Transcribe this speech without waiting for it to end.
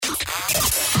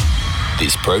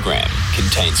This program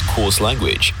contains coarse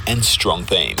language and strong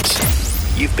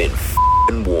themes. You've been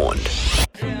f***ing warned.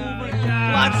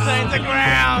 Blood stains the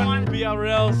ground.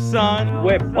 BRL, son.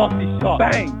 We're bossy shot.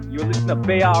 Bang! You're listening to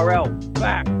BRL.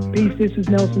 Back. Peace, this is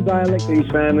Nelson Dialect. Peace,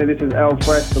 family. This is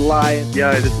Alfred the Lion.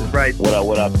 Yo, this is Ray.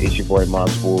 What up? It's your boy,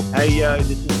 Marspool. Hey, yo,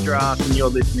 this is Draft, and you're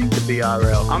listening to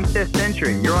BRL. I'm Seth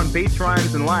Century. You're on Beats,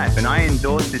 Rhymes, and Life, and I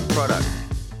endorse this product.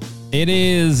 It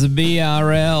is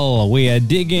BRL. We are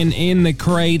digging in the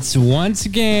crates once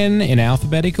again in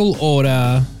alphabetical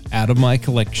order out of my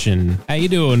collection. How you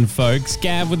doing, folks?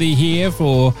 Gav with you here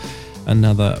for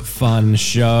another fun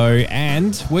show,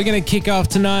 and we're going to kick off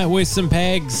tonight with some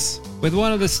pegs with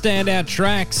one of the standout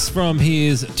tracks from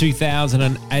his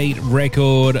 2008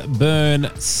 record, Burn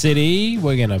City.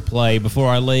 We're going to play Before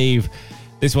I Leave.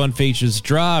 This one features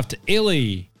Draft,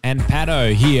 Illy, and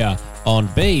Pato here on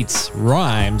Beats,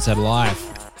 Rhymes, and Life.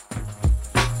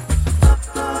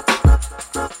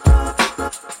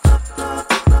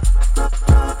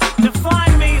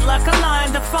 Define me like a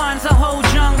lion defines a whole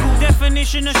jungle.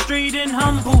 Definition of street and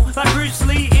humble, like Bruce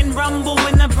Lee in Rumble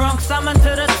in the Bronx. I'm to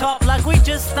the top like we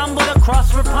just stumbled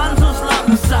across Rapunzel's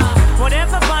lungs.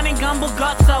 Whatever Bunny Gumble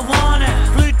guts, I want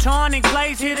it. Plutonic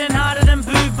blaze hidden harder than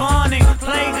bubonic.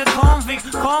 Plague a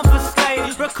convict,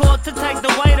 confiscate. Record to take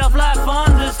the weight off like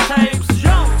Fonda's tapes.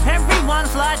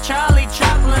 Everyone's like Charlie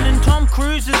Chaplin, and Tom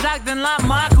Cruise is acting like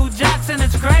Michael Jackson.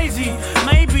 It's crazy.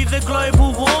 Maybe the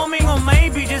global warming, or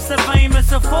maybe just the famous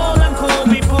have fallen. Call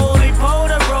me Paulie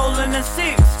Polar, rolling a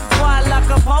six. Quiet like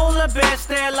a polar bear,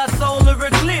 stare like solar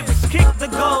eclipse. Kick the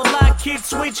goal like kid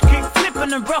switch, kick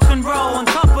flipping and rock and roll on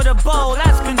top of the bowl.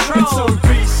 That's control. It's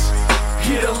obese,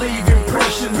 here to leave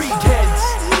impressions. Read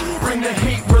heads, bring the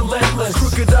heat relentless.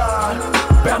 Crooked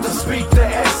eye, bound to speak the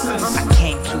essence. I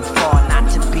came too far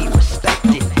not to be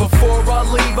respected. Before I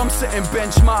leave, I'm setting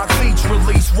benchmarks. Each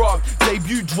release rock,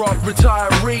 debut drop,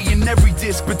 retiree, and every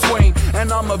disc between.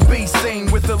 And I'm a beast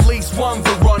scene with at least one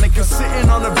Veronica sitting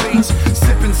on a beach,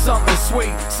 sipping something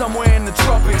sweet somewhere in the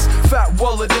tropics. Fat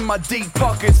wallet in my deep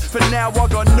pockets. For now, I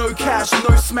got no cash,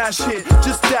 no smash hit.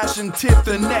 Just dash and tip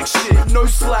the next shit. No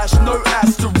slash, no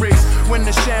asterisk. When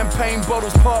the champagne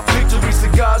bottles pop, victory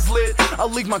cigars lit, I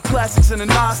leave my classics in a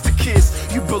nice to kiss.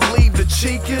 You believe the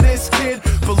cheek of this kid?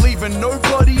 Believing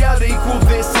nobody out equal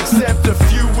this except a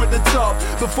few at the top.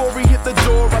 Before he hit the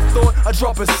door, I thought I'd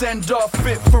drop a send-off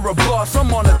fit for a boss.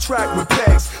 I'm on a track with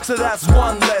pegs, so that's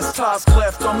one less task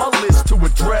left on my list to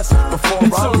address before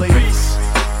I leave. Obese,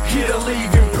 here to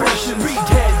leave impressions. Read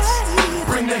heads,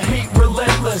 bring the heat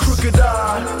relentless. Crooked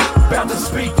eye, bound to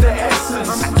speak the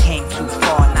essence. I came too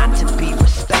far not to be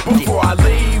respected. Before I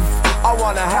leave, I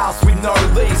want a house with no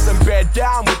lease and bed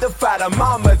down with the fatter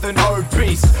mama than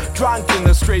obese. Drunk in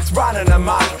the streets running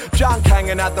amok, junk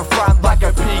hanging at the front like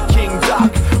a Peking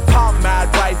duck. Pump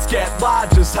mad rates get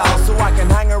large as hell, so I can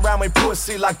hang around with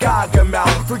pussy like Gargamel.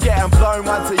 For getting blown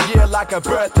once a year like a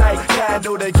birthday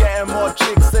candle, to getting more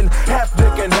chicks than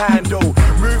Hefner can handle.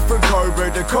 Move from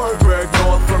Coburg to Coburg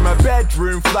North, from a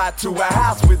bedroom flat to a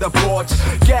house with a porch.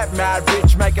 Get mad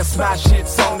rich, make a smash hit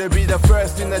song to be the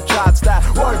first in the charts that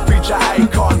won't feature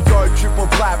Akon. Go triple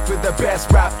plat with the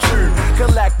best rap tune.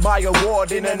 Collect my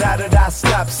award in and out of that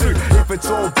snap suit. If it's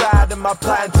all bad and my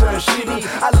plan turns shitty,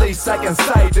 at least I can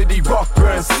say that he rocked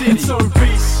Burn City. It's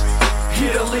obese,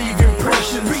 here to leave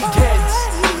impressions. Read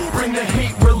heads, bring the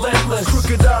heat relentless.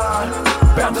 Crooked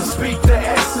eye, bound to speak the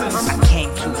essence. I came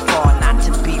too far not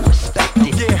to be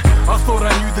respected. Yeah, I thought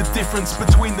I knew the difference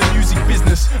between the music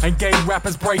business and gay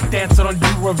rappers breakdancing on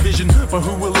Eurovision. But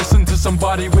who will listen to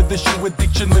somebody with a shoe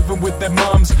addiction, living with their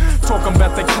mums, talking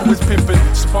about their crew is pimping?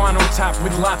 Spinal Tap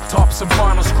with laptops and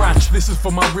vinyl scratch. This is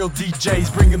for my real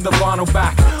DJs, bringing the vinyl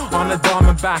back on a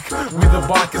diamond back with a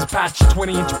biker's patch.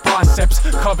 20-inch biceps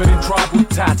covered in tribal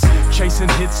tats, chasing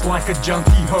hits like a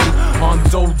junkie hoe on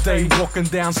Dole Day, walking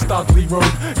down Studley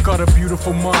Road. Got a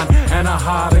beautiful mind and a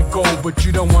heart of gold, but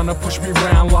you don't wanna push me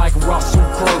around like Russell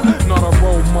Crowe. Not a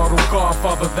role model,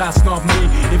 Godfather, that's not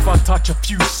me. If I touch a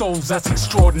few souls, that's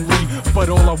extraordinary. But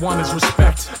all I want is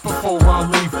respect before I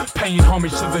leave, paying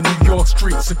homage to the New York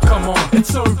streets. So come on,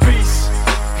 it's obese,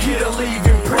 here to leave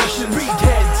impressions. Read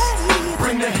heads,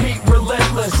 bring the heat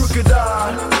relentless. Crooked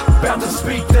eye, bound to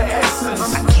speak the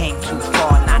essence. I came too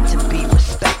far not to be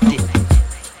respected.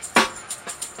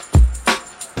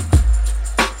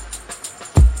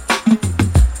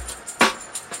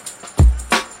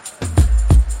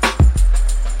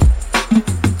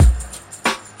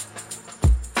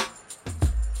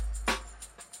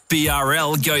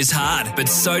 BRL goes hard, but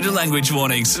so do language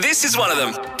warnings. This is one of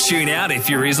them. Tune out if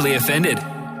you're easily offended.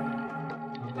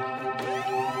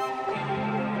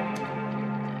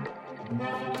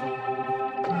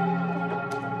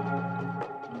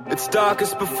 It's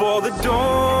darkest before the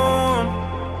dawn.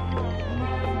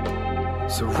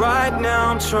 So right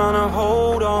now I'm trying to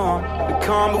hold on. The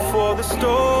calm before the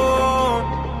storm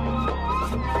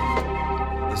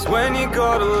is when you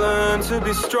gotta learn to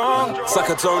be strong. It's like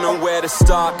I don't know where to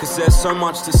start, cause there's so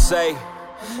much to say.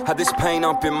 Had this pain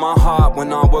up in my heart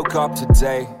when I woke up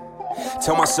today.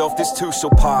 Tell myself this too shall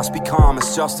pass, be calm,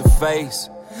 it's just a phase.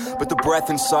 But the breath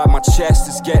inside my chest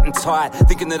is getting tight,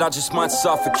 thinking that I just might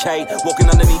suffocate. Walking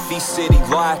underneath these city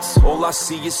lights, all I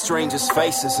see is strangers'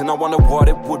 faces. And I wonder what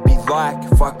it would be like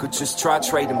if I could just try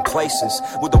trading places.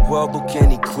 Would the world look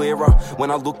any clearer when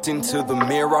I looked into the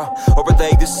mirror? Or are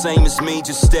they the same as me,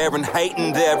 just staring,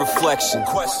 hating their reflection?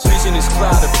 Vision is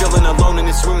clouded, feeling alone in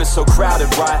this room that's so crowded,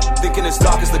 right? Thinking as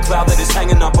dark as the cloud that is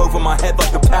hanging up over my head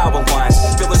like the power lines.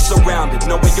 Feeling surrounded,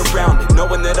 no way around it,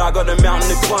 knowing that I got a mountain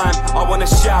to climb. I wanna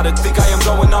shout it, think I am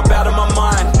going up out of my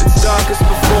mind. It's darkest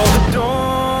before the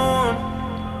dawn.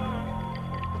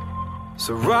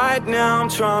 So right now I'm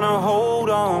trying to hold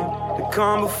on. The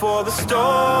calm before the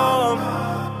storm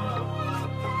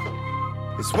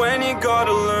is when you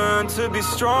gotta learn to be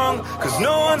strong. Cause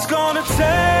no one's gonna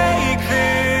take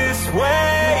this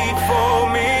weight for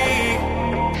me.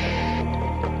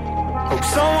 Hope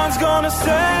someone's gonna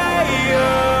say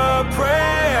a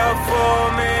prayer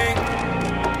for me.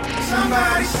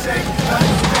 Somebody say,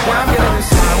 why I'm getting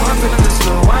this high, why I'm feeling this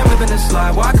low, why I'm living this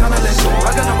life, why can't I let go?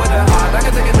 I got nowhere to hide, I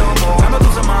can take it no more. I'm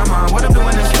losing my mind, what I'm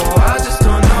doing this for, I just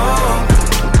don't know.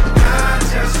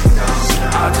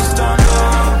 I just don't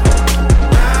know.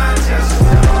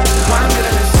 Why I'm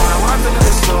getting this high, why I'm feeling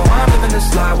this low, why I'm living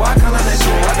this life, why can't I let go?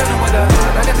 I got nowhere to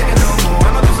hide, I can take it no more.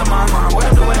 I'm losing my mind, what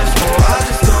I'm doing this for, I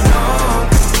just don't know.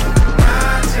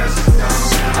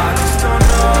 I just don't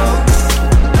know.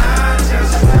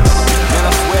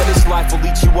 I swear this life will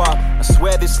lead you up, I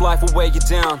swear this life will weigh you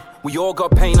down. We all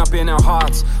got pain up in our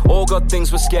hearts, all got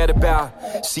things we're scared about.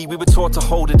 See, we were taught to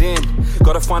hold it in,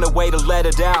 gotta find a way to let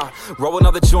it out. Roll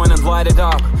another joint and light it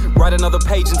up, write another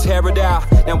page and tear it out.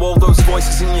 Now all those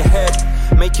voices in your head,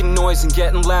 making noise and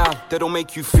getting loud, that'll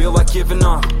make you feel like giving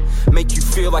up, make you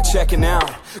feel like checking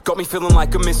out. Got me feeling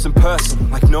like a missing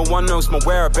person, like no one knows my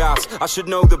whereabouts. I should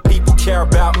know that people care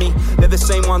about me, they're the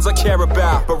same ones I care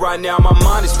about. But right now my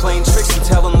mind is playing tricks and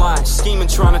telling lies, scheming,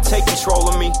 trying to take control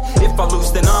of me. If I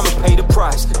lose then I'ma pay the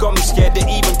price, got me scared to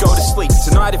even go to sleep.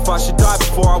 Tonight if I should die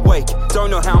before I wake, don't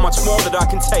know how much more that I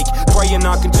can take. Praying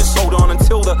I can just hold on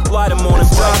until the light of morning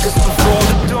breaks. Darkest before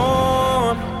the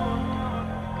dawn.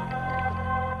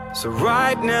 So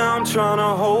right now I'm trying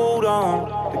to hold on.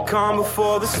 The calm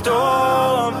before the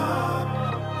storm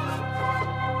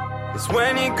is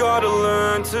when you gotta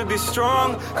learn to be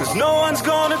strong. Cause no one's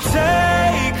gonna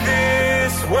take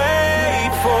this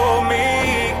weight for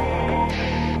me.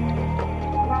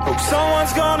 Hope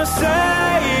someone's gonna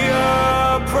say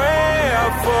a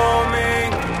prayer for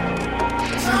me.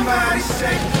 Somebody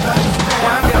say,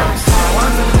 why I'm getting this high, why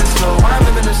I'm feeling this low, why I'm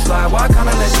living this life, why can't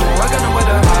I let go? I got nowhere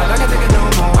to hide, I can take it no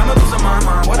more. I'm losing my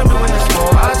mind, what I'm doing this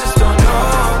for, I just don't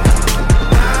know.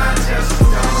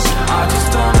 I just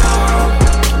don't know.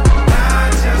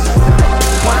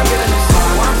 Why I'm getting this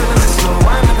high, why I'm feeling this low,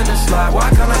 why I'm living this life, why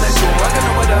can't I let go? I got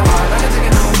nowhere to hide, I can take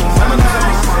it no more. I'm losing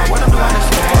my mind, what I'm doing this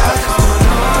for, I just don't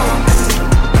know.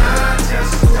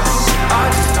 I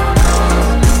just don't know.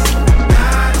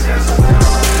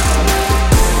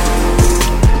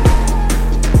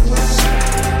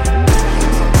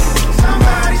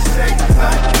 Somebody say a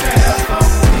prayer for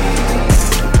me.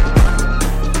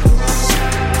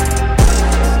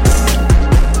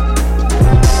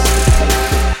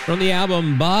 From the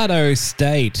album Bardo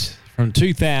State from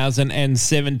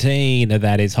 2017,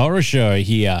 that is Horror Show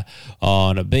here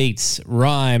on Beats,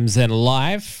 Rhymes and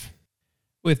Life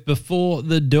with Before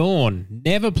the Dawn.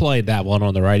 Never played that one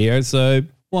on the radio, so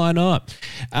why not?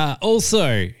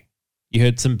 Also, you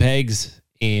heard some pegs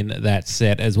in that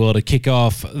set as well to kick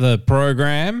off the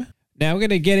program. Now we're going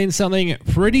to get in something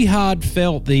pretty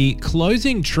heartfelt. The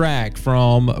closing track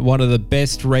from one of the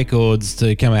best records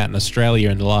to come out in Australia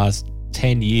in the last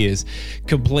 10 years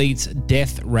completes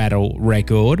Death Rattle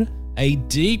record, a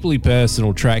deeply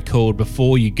personal track called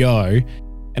Before You Go.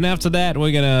 And after that,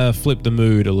 we're going to flip the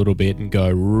mood a little bit and go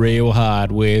real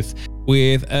hard with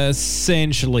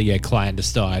essentially a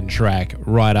clandestine track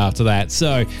right after that.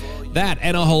 So that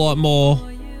and a whole lot more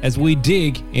as we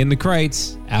dig in the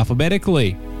crates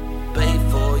alphabetically.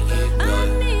 Before you go,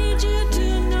 I need you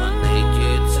to know. I need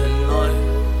you to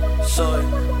know. So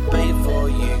before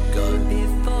you go,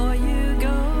 before you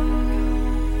go,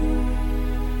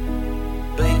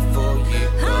 before you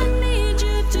go, I need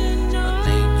you to know. I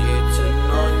need you to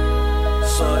know.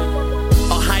 So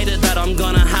I hate it that I'm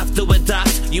gonna have to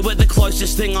adapt. You You were the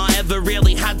closest thing I ever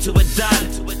really had to a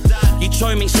dad. You'd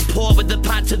show me support with the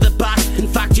pat to the back. In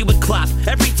fact, you would clap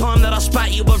every time that I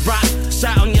spat you a rap.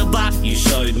 Sat on your lap. You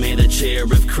showed me the cheer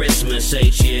of Christmas.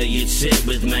 Each year you'd sit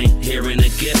with me, hearing a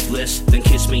gift list, then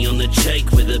kiss me on the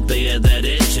cheek with a beer that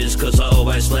itches. Cause I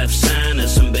always left Santa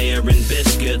some beer and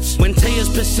biscuits. When tears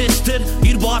persisted,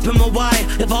 you'd wipe them away.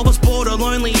 If I was bored or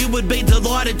lonely, you would be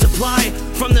delighted to play.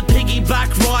 From the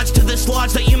piggyback rides to the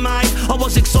slides that you made, I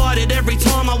was excited every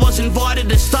time I was invited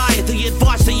to stay. The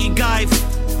advice that you gave,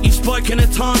 you've spoken a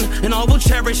ton, and I will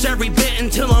cherish every bit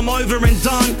until I'm over and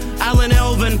done. Alan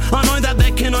Elvin, I know that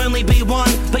there can only be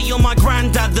one, but you're my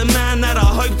granddad, the man that I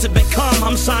hope to become.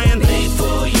 I'm saying,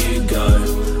 before you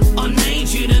go, I need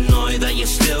you to know that you're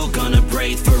still gonna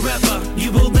breathe forever.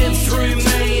 You will live through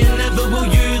me, and never will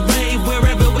you leave.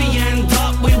 Wherever we end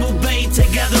up, we will be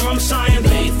together. I'm saying,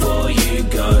 before you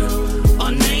go,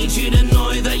 I need you to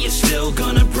know that you're still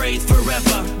gonna breathe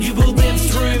forever. You will live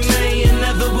through me, and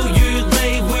never will you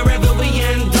leave. Wherever we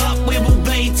end up, we will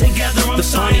be together. I'm the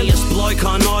funniest bloke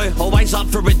I know, always up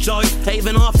for a joke.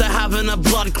 Even after having a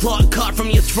blood clot cut from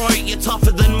your throat, you're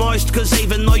tougher than most. Cause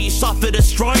even though you suffered a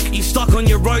stroke, you stuck on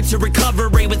your road to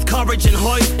recovery with courage and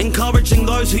hope. Encouraging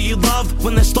those who you love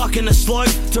when they're stuck in a slope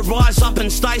to rise up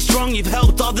and stay strong. You've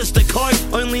helped others to cope.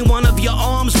 Only one of your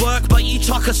arms work, but you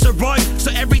chuck us a rope.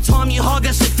 So every time you hug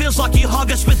us, it feels like you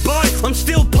hug us with both. I'm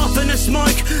still puffing a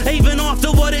smoke, even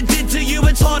after what it did to you.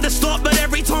 It's hard to stop, but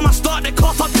every time I start to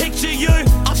cough, I picture you.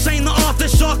 I've seen the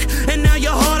aftershock, and now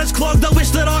your heart is clogged. I wish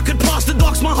that I could pass the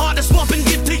docs, my heart to swap and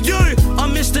give to you. I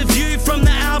missed the view from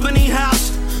the Albany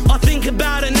house. I think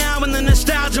about it now and the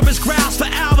nostalgia is grouse. For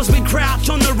hours we'd crouch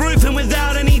on the roof, and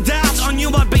without any doubts I knew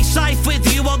I'd be safe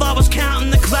with you while I was counting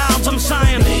the clouds. I'm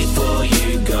saying, before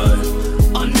you go,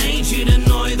 I need you to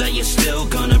know that you're still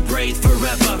gonna breathe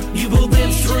forever. You will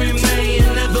live through me,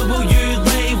 and never will you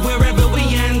leave. Wherever we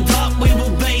end up, we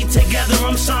will be together.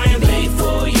 I'm saying,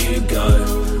 before you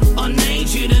go, I need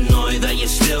you to know that you're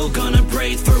still gonna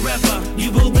breathe forever.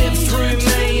 You will live through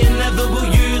me, and never will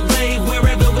you leave.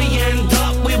 Wherever we end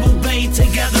up, we will be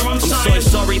together. I'm so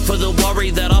sorry for the worry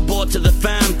that I brought to the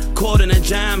fam. Caught in a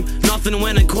jam, nothing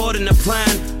went according to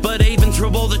plan. But even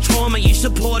through all the trauma, you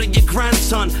supported your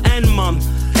grandson and mum.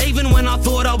 Even when I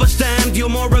thought I was damned, you're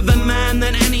more of a man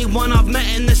than anyone I've met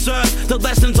in this earth. The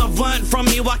lessons I've learnt from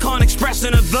you I can't express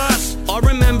in a verse. I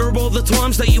remember all the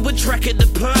times that you would trek it to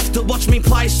Perth to watch me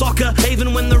play soccer,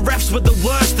 even when the refs were the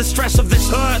worst. The stress of this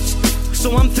hurts,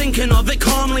 so I'm thinking of it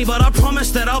calmly, but I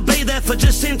promise that I'll be there for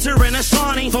Jacinta and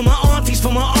Asani. For my aunties,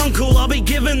 for my uncle, I'll be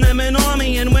giving them an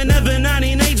army. And whenever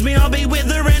Nanny needs me, I'll be with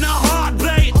her in a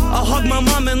heartbeat. I'll hug my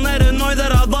mum and let her know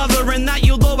that I love her, and that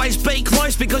you'll always be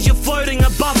close because you're floating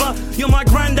above her. You're my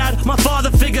granddad, my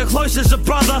father figure, close as a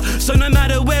brother. So no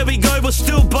matter where we go, we'll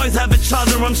still both have each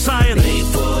other. I'm saying,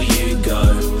 before you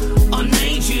go, I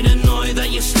need you to know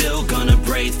that you're still gonna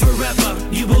breathe forever.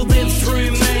 You will live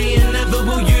through me, and never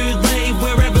will you leave.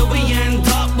 Wherever we end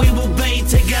up, we will be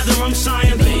together. I'm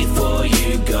saying, before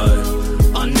you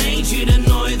go, I need you to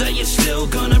know that you're still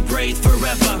gonna breathe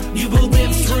forever. You will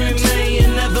live through me,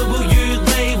 and never will you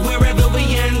leave. Wherever we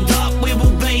end up, we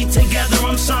will be together.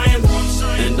 I'm saying,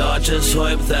 and I just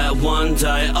hope that one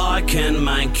day I can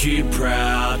make you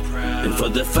proud. And for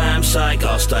the fam's sake,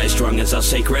 I'll stay strong as our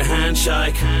secret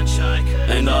handshake.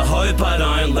 And I hope I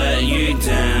don't let you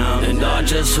down. And I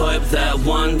just hope that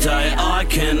one day I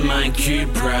can make you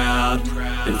proud.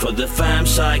 And for the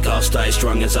fam's sake, I'll stay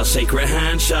strong as our secret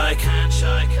handshake.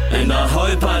 And I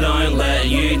hope I don't let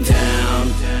you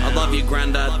down. I love you,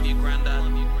 Grandad.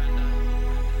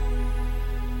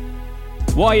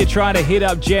 While you're trying to hit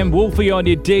up Gem Wolfie on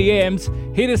your DMs,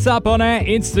 hit us up on our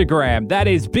Instagram. That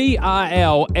is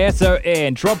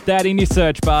BRLSON. Drop that in your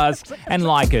search bars and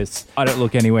like us. I don't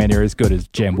look anywhere near as good as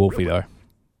Gem Wolfie though.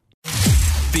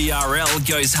 BRL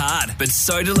goes hard, but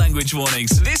so do language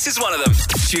warnings. This is one of them.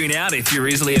 Tune out if you're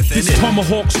easily offended. This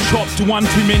tomahawk's chopped to one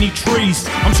too many trees.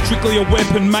 I'm strictly a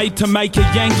weapon made to make a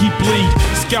Yankee bleed.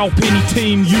 Scalp any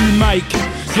team you make.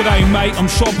 G'day mate, I'm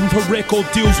shopping for record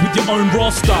deals with your own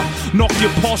roster. Knock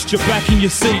your posture back in your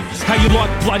seat. How you like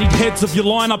bloodied heads of your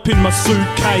lineup in my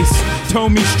suitcase? Tell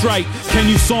me straight, can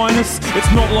you sign us?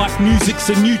 It's not like music's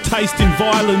a new taste in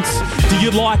violence. Do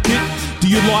you like it? Do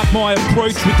you like my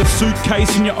approach with the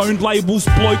suitcase and your own labels,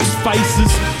 blokes'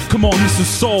 faces? Come on, this is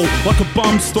soul, like a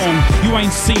bum song. You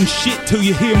ain't seen shit till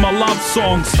you hear my love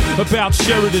songs. About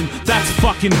Sheridan, that's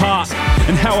fucking heart.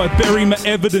 And how I bury my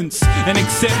evidence and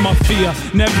accept my fear.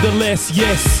 Nevertheless,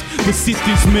 yes, the Sith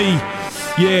is me.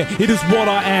 Yeah, it is what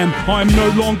I am. I am no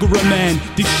longer a man.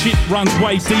 This shit runs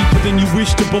way deeper than you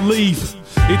wish to believe.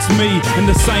 It's me, and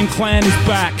the same clan is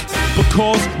back.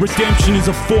 Because redemption is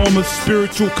a form of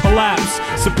spiritual collapse.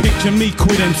 So picture me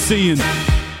quit MCing.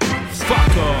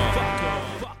 Fuck off.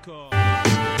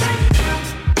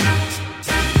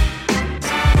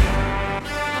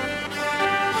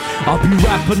 I'll be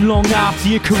rapping long after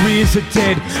your careers are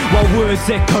dead, while words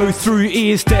echo through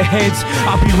ears to heads.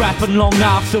 I'll be rapping long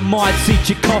after mites eat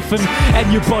your coffin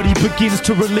and your body begins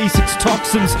to release its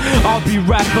toxins. I'll be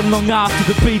rapping long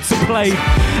after the beats are played,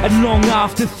 and long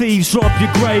after thieves rob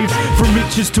your grave. From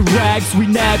riches to rags, we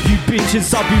nab you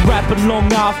bitches. I'll be rapping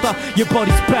long after your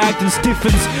body's bagged and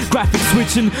stiffens. Graphic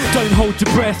switching, don't hold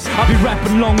your breath. I'll be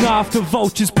rapping long after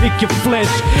vultures pick your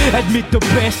flesh. Admit the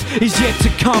best is yet to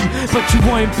come, but you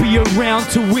won't be around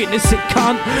to witness it,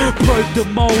 cunt. Broke the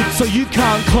mold so you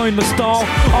can't clone the style.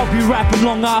 I'll be rapping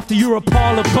long after you're a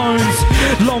pile of bones,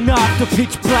 long after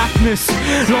pitch blackness,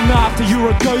 long after you're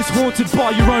a ghost haunted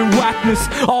by your own whackness.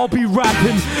 I'll be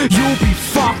rapping, you'll be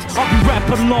fucked. I'll be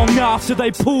rapping long after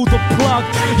they pull the plug.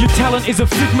 Your talent is a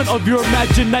figment of your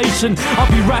imagination.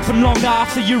 I'll be rapping long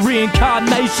after your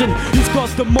reincarnation. Who's got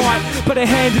the mic? Better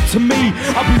hand it to me.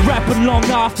 I'll be rapping long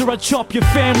after I chop your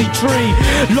family tree,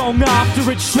 long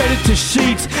after it's shredded to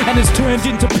sheets and it's turned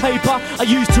into paper I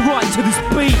used to write to this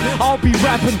beat. I'll be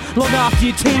rapping long after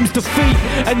your team's defeat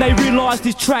and they realise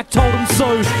this track told them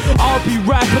so. I'll be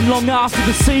rapping long after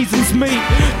the seasons meet,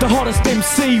 the hottest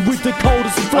MC with the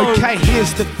coldest flow. Okay,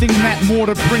 here's the thing that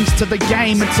mortar brings to the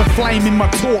game. It's a flame in my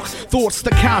talk, thoughts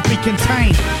that can't be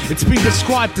contained. It's been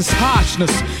described as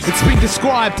harshness, it's been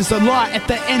described as a light at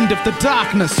the end of the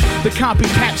darkness that can't be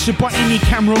captured by any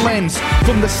camera lens.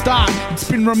 From the start, it's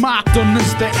been remarked on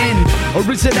as the end,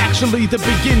 or is it actually the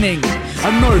beginning?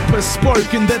 A note has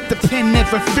spoken that the pen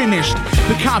never finished,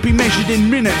 that can't be measured in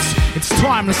minutes. It's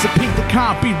timeless, a peak that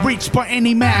can't be reached by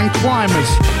any mountain climbers.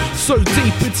 So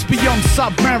deep it's beyond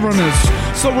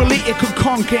submariners, so elite it could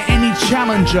conquer any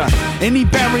challenger. Any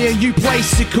barrier you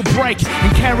place it could break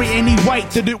and carry any weight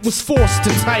that it was forced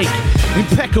to take.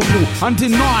 Impeccable,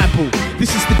 undeniable,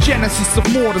 this is the genesis of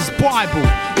Mortar's Bible.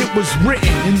 It was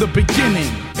written in the beginning.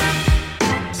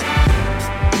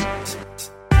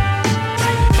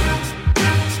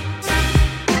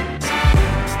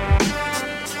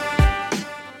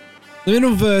 The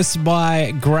middle verse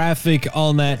by Graphic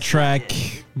on that track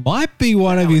might be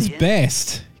one of his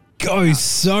best. Goes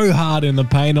so hard in the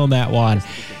paint on that one.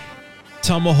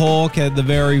 Tomahawk at the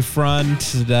very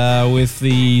front with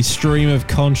the stream of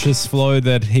conscious flow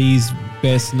that he's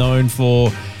best known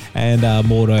for, and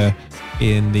Mortar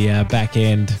in the back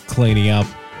end cleaning up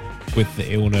with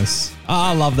the illness.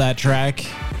 I love that track.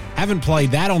 Haven't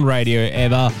played that on radio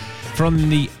ever. From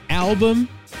the album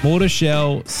Mortar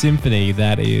Shell Symphony,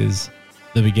 that is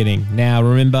the beginning. Now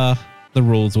remember the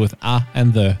rules with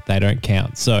and the, they don't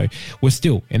count. So we're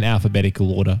still in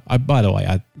alphabetical order. By the way,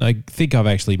 I think I've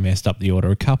actually messed up the order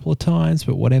a couple of times,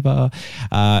 but whatever.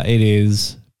 It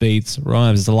is Beats,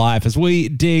 Rhymes to Life as we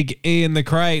dig in the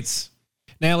crates.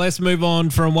 Now let's move on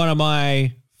from one of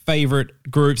my favorite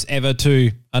groups ever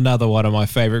to another one of my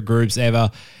favorite groups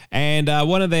ever. And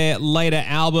one of their later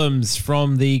albums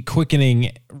from the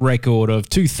Quickening record of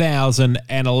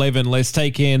 2011. Let's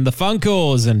take in the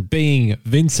Funkors and Being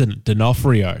Vincent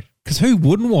D'Onofrio. Because who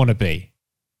wouldn't want to be?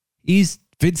 He's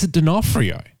Vincent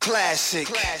D'Onofrio. Classic.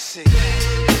 Classic.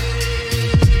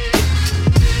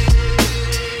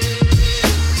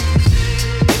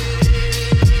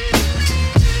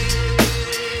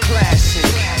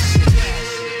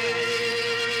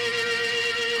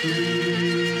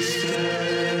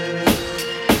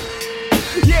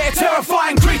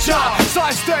 Terrifying creature,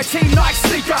 size 13 Nike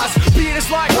sneakers, beard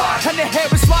is like what? And the hair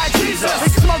is like Jesus.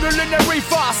 It's smuggling the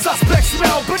reefer, suspect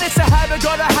smell, but it's a habit,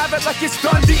 gotta have it like it's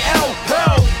Dundee L.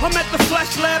 Hell, I'm at the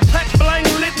Flash Lab, pack blank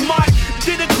lit mic,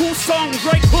 did a cool song,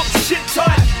 great hook, shit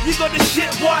tight. You got the shit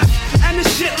wife and the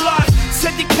shit life.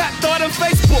 Said your cat died on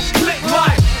Facebook, click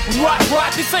like.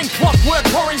 Right, this ain't clockwork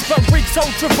orange, but reeks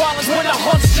ultra violence when the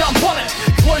hunts jump on it.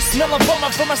 Close smell of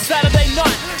vomit from a Saturday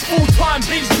night. Full-time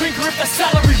binge drinker if the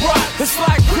salary right. It's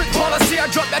like grid policy, I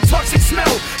drop that toxic smell.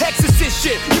 Exorcist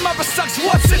shit, your mother sucks,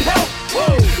 what's in hell?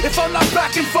 Whoa. If I'm not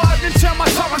back in 5, then turn my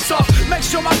torrents off. Make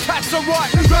sure my cat's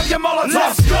alright and grab your Molotov.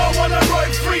 Let's go on the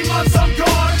road, 3 months I'm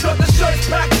gone. Got the shirts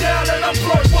packed down and I'm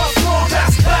broke, what's wrong?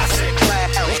 That's classic.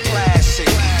 Classic.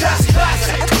 That's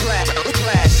classic.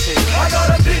 Classic. I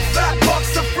got a big fat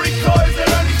box of free clothes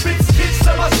that only fits kids,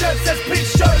 so my shirt says big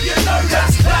show, you know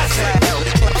that's classic.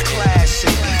 Classic.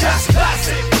 That's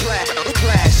classic.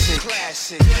 Classic.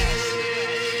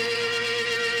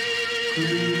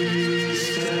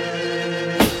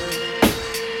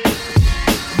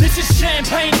 This is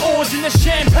champagne ores in the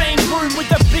champagne room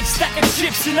with a big stack of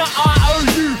chips in the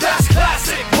IOU. That's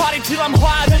classic. Party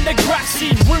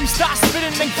boom, start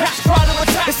spinning, then cats try to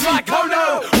attack. It's like, oh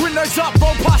no, windows up,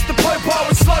 roll past the popo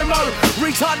in slow-mo.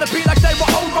 Retard the beat like they were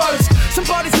hobos.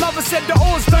 Somebody's mother said the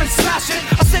oars don't smash it.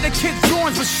 I said the kid's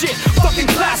drawings were shit, fucking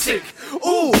classic.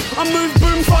 Ooh, I move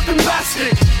boom, fucking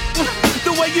bastic.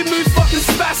 The way you move, fucking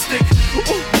spastic.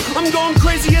 Ooh, I'm going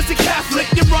crazy as a Catholic.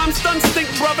 Your rhymes done stink,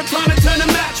 brother, trying to turn a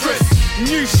mattress.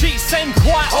 New sheet, same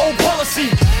quiet, old policy.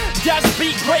 Dad's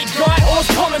beat, great guy, all's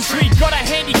commentary. Got a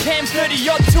handy cam,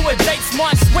 30-odd to a date's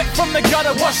mine. Sweat from the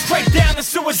gutter, wash straight down the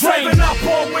sewer drain. Saving up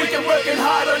all week and working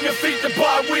hard on your feet to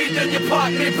buy weed. Then you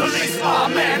park me police, aw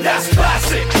man, that's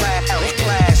classic.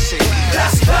 Classic.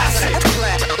 That's classic.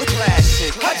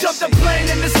 Classic. I jumped a plane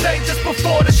in the state just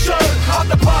before the show. Out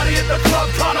the party at the club,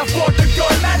 can't afford to go.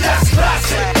 Man, that's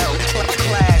classic.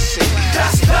 Classic.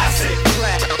 That's classic.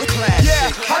 Classic. Yeah,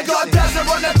 I got Dazzler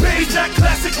on the beat, that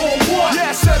classic or what?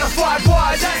 Yeah, certified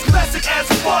wise, that's classic as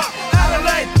fuck.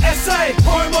 Adelaide, SA,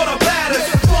 home of the baddest.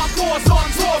 Fuck course on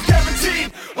tour, guaranteed.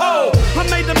 Oh, I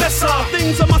made the mess up,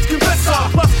 things I must confess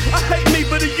are. Plus, I hate me,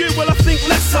 but of you, well, I think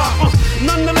lesser.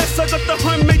 Nonetheless, I got the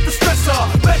homemade distressor.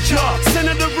 Betcha,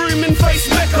 center the room in face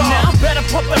Mecca. Now I better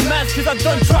pop the mask, cause I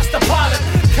don't trust the pilot.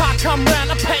 Car come round,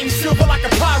 I pay him silver like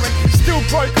a pirate. Still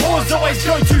broke, oars always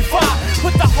go too far.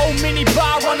 Put the whole mini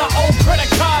bar on an old credit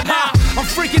card now. I'm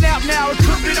freaking out now, it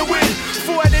could be the win.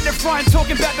 Forward in the front,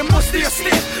 talking about the musty or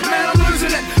stiff. Man, I'm losing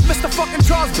it. Mr. fucking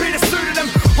Charles Peter suited him.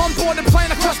 On board and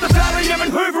plane across the valley, I'm in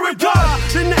Hoover and go.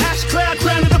 Then the ash cloud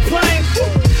grounded the plane.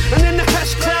 And then the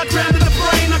hash cloud grounded the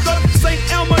brain. I got St.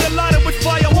 Elmo to light it with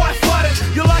fire, why fight it?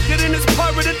 You like it and it's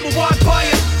pirated, but why buy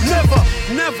it? Never,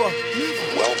 never.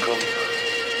 Welcome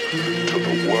to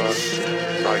the worst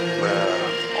nightmare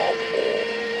of all.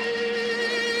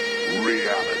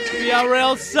 Reality.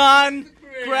 BRL, son.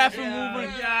 Graphic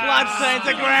movement. Blood stains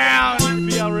the ground.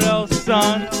 BRL,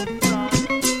 son.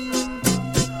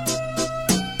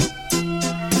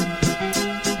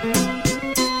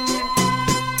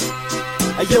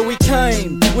 Yeah, we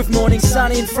came with morning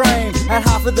sun in frame, and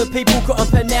half of the people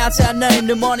couldn't pronounce our name.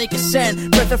 Mnemonic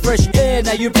ascent, breath of fresh air.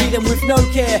 Now you breathe them with no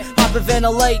care.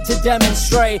 Hyperventilate to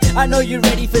demonstrate. I know you're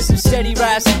ready for some steady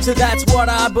raps, so that's what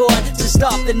I brought to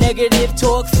stop the negative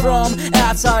talk from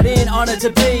outside in. Honored to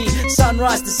be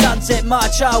sunrise to sunset,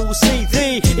 march. I will see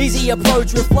the easy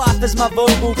approach with life as my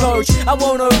vocal coach. I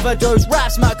won't overdose,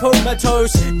 raps my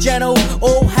comatose. Gentle,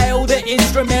 all hail the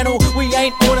instrumental. We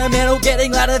ain't ornamental,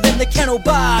 getting louder than the kennel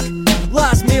bark.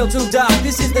 Last meal till dark,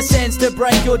 this is the sense to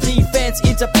break your defense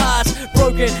into parts,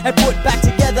 broken and put back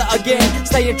together again.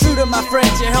 Staying true to my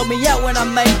friends, you helped me out when I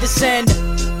made the send.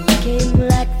 You came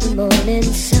like the morning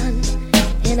sun,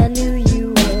 and I knew you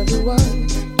were the one.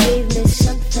 Gave me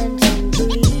something to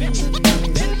believe.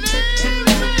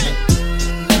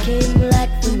 You came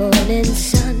like the morning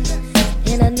sun,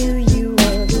 and I knew you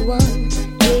were the one.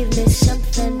 Gave me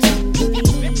something to believe.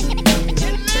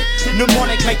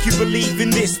 Mnemonic make you believe in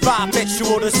this. Far-fetched, you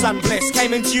or the sun blessed.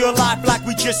 Came into your life like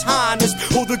we just harnessed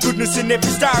all the goodness in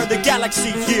every star of the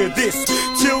galaxy. Hear this.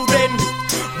 Till then,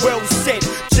 well said.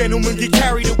 Gentlemen, get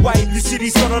carried away. The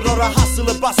city's got a lot of hustle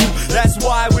and bustle. That's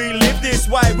why we live this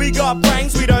way. We got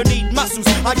brains, we don't need muscles.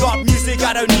 I got music,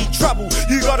 I don't need trouble.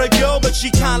 You got a girl, but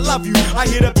she can't love you. I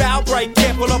hit a bow break,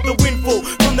 careful of the windfall.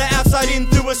 From the outside in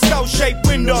through a skull-shaped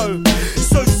window.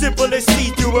 So simple as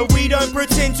see-through, and we don't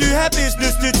pretend to have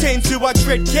business to tend to. I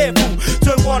tread careful,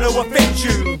 don't want to offend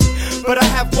you. But I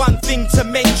have one thing to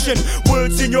mention.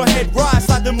 Words in your head rise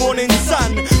like the morning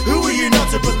sun. Who are you not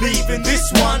to believe in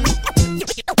this one?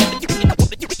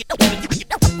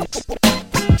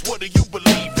 What do you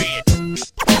believe in?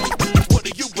 What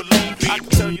do you believe in? I can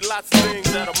tell you lots of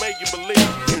things that'll make you believe.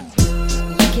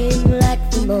 You came like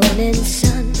the morning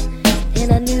sun,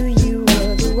 and I knew you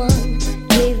were the one.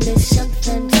 Gave me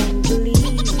something to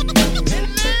believe.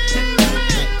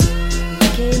 You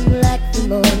came like the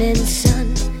morning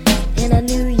sun, and I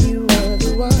knew you were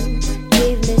the one.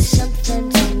 Gave me something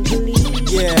to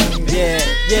believe.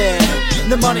 Yeah.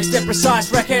 Mnemonic step precise,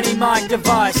 wreck any mic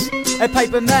device. A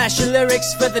paper mash, your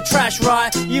lyrics for the trash,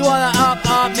 right? You on the up,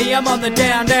 me, I'm on the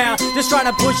down. Just trying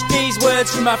to push these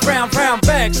words through my frown,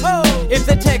 vex. If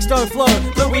the text don't flow,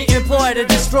 but we employ to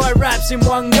destroy raps in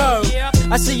one go.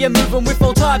 I see you moving with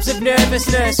all types of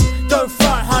nervousness. Don't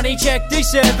front, honey, check these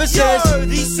services. Yo,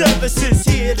 these services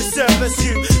here to service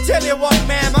you. Tell you what,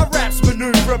 man, my rap's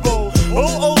maneuverable.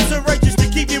 All alterations to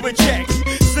keep you in check.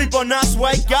 Sleep on us,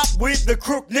 wake up with the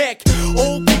crook neck.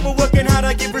 All people working hard,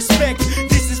 I give respect.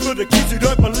 This is for the kids who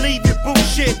don't believe your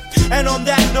bullshit. And on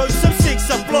that note, some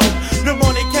six I blow.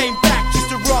 Mnemonic came back just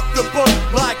to rock the boat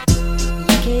like.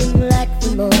 You came like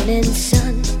the morning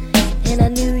sun, and I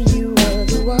knew you were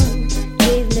the one.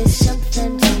 Gave me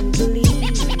something to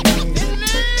believe.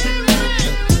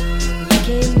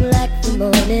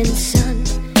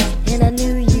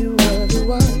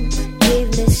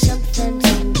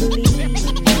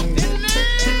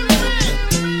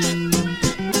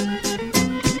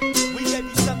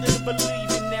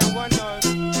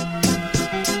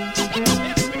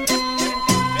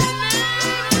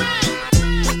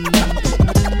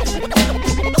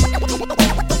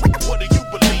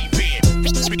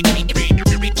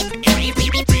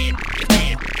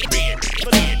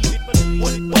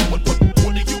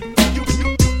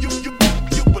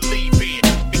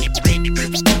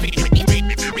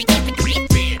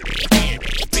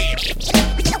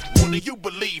 What do you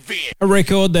believe in? A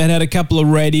record that had a couple of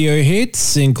radio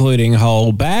hits, including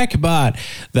Hold Back, but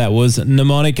that was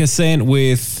Mnemonic Ascent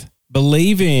with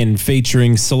Believe In,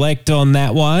 featuring Select on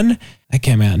that one. That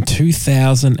came out in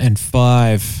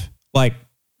 2005. Like,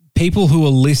 people who are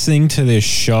listening to this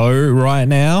show right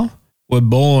now were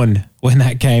born when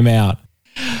that came out.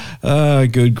 Oh,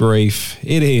 good grief.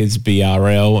 It is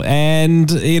BRL,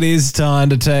 and it is time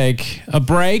to take a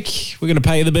break. We're going to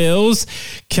pay the bills.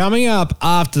 Coming up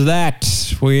after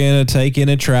that, we're going to take in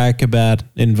a track about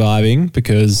vibing,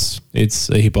 because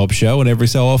it's a hip-hop show, and every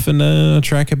so often a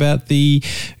track about the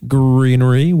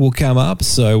greenery will come up.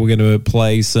 So we're going to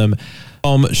play some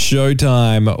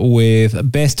Showtime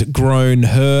with Best Grown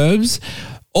Herbs.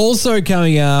 Also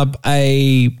coming up,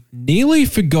 a nearly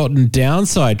forgotten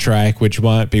Downside track, which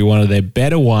might be one of their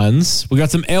better ones. We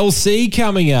got some LC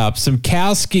coming up, some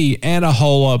Kowski, and a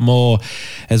whole lot more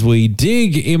as we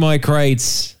dig in my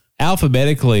crates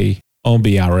alphabetically on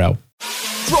BRL.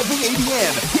 Dropping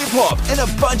EDM, hip-hop, and a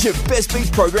bunch of best beats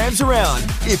programs around.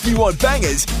 If you want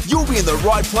bangers, you'll be in the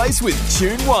right place with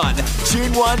Tune One.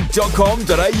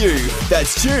 Tune1.com.au.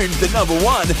 That's tune, the number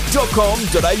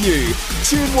 1.com.au.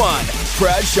 Tune One,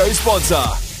 proud show sponsor.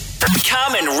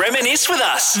 Come and reminisce with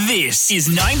us. This is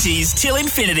 90s Till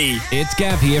Infinity. It's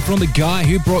Gav here from the guy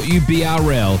who brought you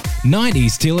BRL.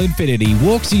 90s Till Infinity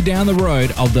walks you down the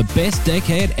road of the best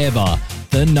decade ever,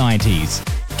 the 90s.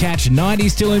 Catch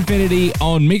 90s Till Infinity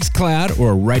on Mixcloud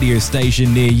or a radio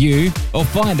station near you, or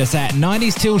find us at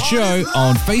 90s Till Show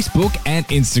on Facebook and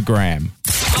Instagram.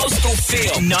 Coastal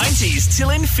Feel 90s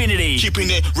Till Infinity. Keeping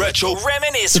it retro.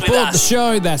 Reminisce with Support us. the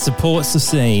show that supports the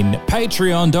scene.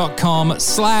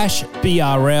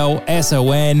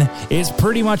 Patreon.com/BRLSON. It's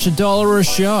pretty much $1 a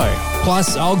show.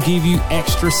 Plus, I'll give you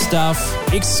extra stuff,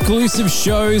 exclusive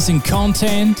shows and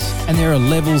content, and there are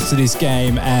levels to this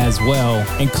game as well,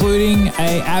 including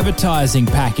a advertising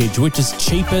package, which is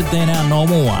cheaper than our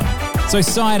normal one. So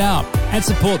sign up and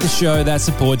support the show that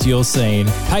supports your scene.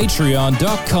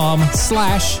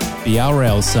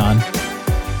 Patreon.com/BRL, son.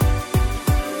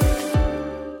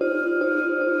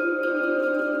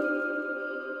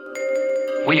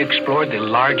 We explored the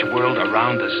large world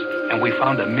around us, and we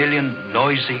found a million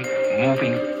noisy,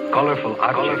 moving, colorful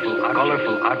objects.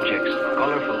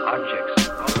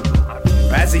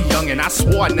 As a youngin', I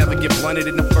swore I'd never get blunted,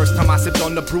 and the first time I sipped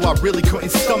on the brew, I really couldn't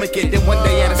stomach it. Then one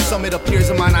day at a summit of peers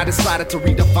of mine, I decided to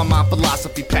redefine my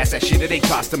philosophy. Past that shit, it ain't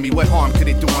costing me. What harm could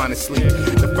it do, honestly?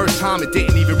 The first time, it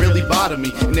didn't even really bother me.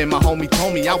 And then my homie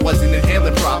told me I wasn't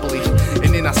inhaling properly.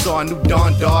 And then I saw a new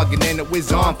dawn, dog, and then it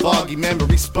was on. Foggy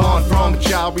memories spawned from a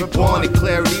child reborn, and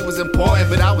clarity was important,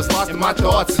 but I was lost in my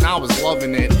thoughts, and I was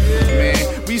loving it. Man,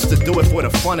 we used to do it for the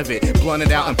fun of it.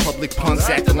 Blunted out in public, punks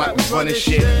acting like we running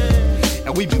shit.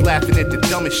 And we be laughing at the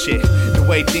dumbest shit, the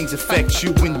way things affect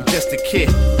you when you're just a kid.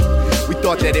 We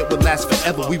thought that it would last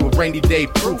forever. We were rainy day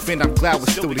proof, and I'm glad we're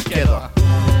still together.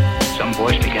 Some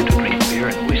boys began to drink beer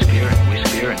and whiskey, beer and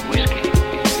whiskey, beer and whiskey,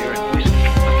 beer and whiskey.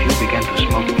 A few began to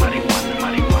smoke marijuana.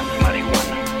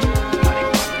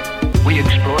 We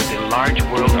explored the large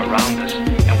world around us,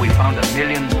 and we found a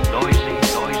million noisy,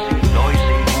 moving,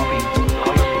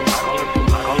 colorful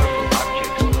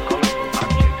objects.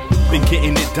 Been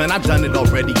getting it done, I've done it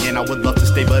already, and I would love to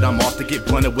stay, but I'm off to get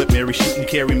blunted with Mary. Shoot and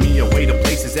carry me away to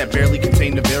places that barely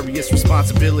contain the various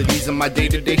responsibilities of my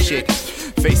day-to-day shit.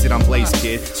 Face it, I'm Blaze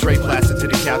Kid, straight plastered to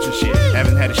the couch and shit.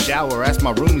 Haven't had a shower, ask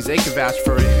my roomies, they can vouch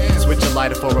for it. Switch a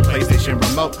lighter for a PlayStation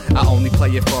remote. I only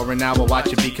play it for an hour,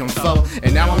 watch it become foe.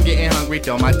 And now I'm getting hungry,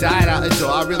 throw my diet out the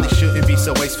door. I really shouldn't be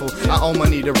so wasteful. I owe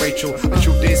money to Rachel. The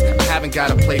truth is, I haven't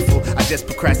got a playful. I just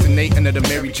procrastinate under the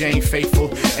Mary Jane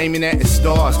faithful. Aiming at the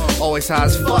stars, always high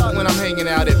as fuck when I'm hanging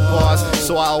out at bars.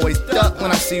 So I always duck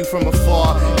when I see you from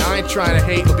afar. I ain't trying to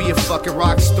hate or be a fucking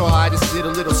rock star. I just did a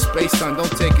little space, son,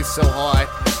 don't take it so hard.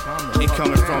 It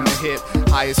coming from the hip,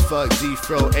 high as fuck,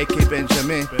 D-Fro, A.K.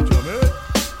 Benjamin.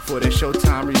 For the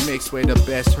Showtime remix, where the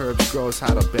best herbs grows,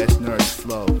 how the best nerds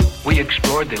flow. We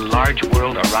explored the large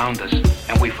world around us,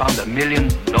 and we found a million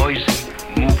noisy,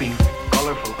 moving,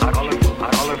 colorful objects.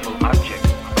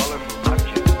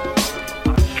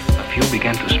 A few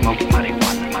began to smoke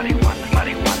marijuana.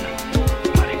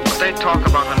 But they talk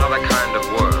about another kind of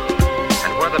world,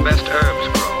 and where the best herbs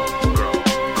grow.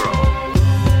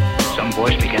 Some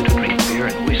boys began to drink beer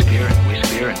and whiskey,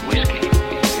 beer and whiskey. A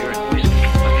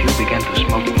few began to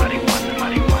smoke marijuana.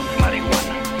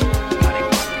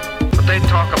 But they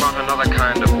talk about another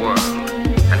kind of world,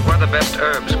 and where the best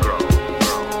herbs grow.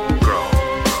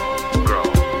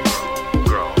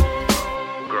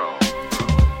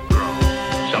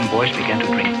 Some boys began to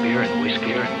drink beer and whiskey,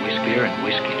 beer and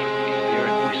whiskey.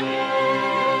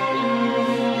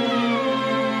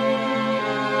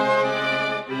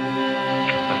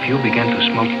 if you began to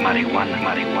smoke marijuana,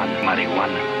 marijuana,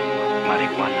 marijuana,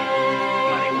 marijuana,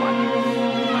 marijuana,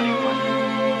 marijuana, marijuana.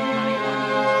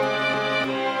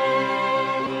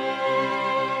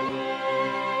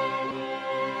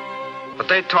 But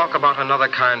they talk about another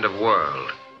kind of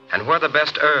world, and where the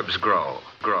best herbs grow.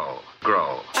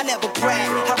 I never brag,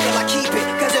 how will I keep it?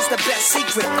 Cause it's the best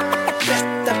secret.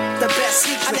 The best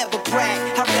secret. I never brag,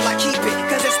 how will I keep it?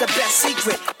 Cause it's the best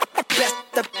secret.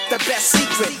 The best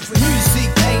secret. Music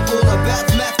ain't all about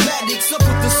mathematics. I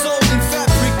put the soul in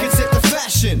fabric, it's at the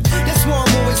fashion. That's why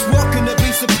I'm always rocking the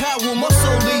beats of power. My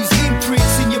soul leaves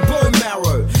imprints in your bone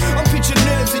marrow. I'm pitching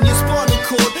nerves in your spinal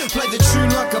cord. Play the tune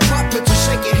like a puppet to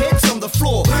shake your heads on the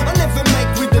floor. I never make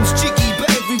rhythms jiggy, but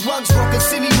everyone's rocking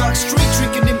silly like street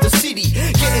tricking in the city.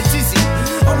 Getting dizzy,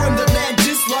 I roam the land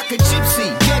just like a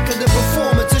gypsy. Yanker the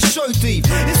performance, a show thief.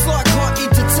 It's like hot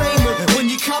entertainment. When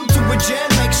you come to a jam,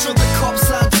 make sure the cops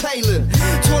aren't tailored.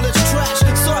 Toilets trash,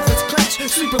 ciphers clash,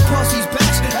 sleeper posse's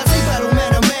batch as they battle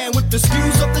man to man with the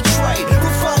skills of the trade.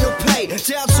 For final pay,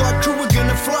 downside crew are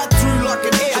gonna fly through like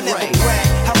an air raid. I never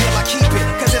brag, how will I keep it?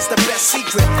 Cause it's the best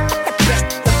secret.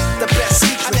 The best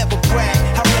secret. I never brag,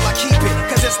 how will I keep it?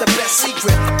 Cause it's the best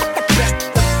secret.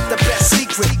 The best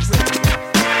secret.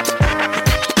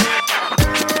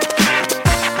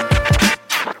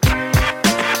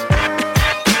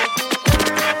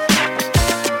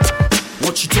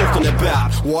 What you talking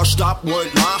about? Washed up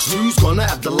won't last. Who's gonna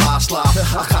have the last laugh?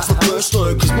 I cast the first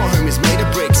stone cause my home is made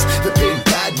of bricks. The big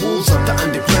bad wolves of the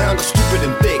underground are stupid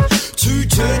and thick. 2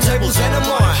 turntables and a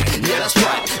mic. Yeah, that's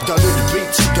right. Diluted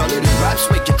beats, diluted raps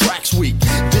make your tracks weak.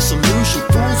 Disillusion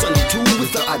fools only tool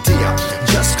with the idea.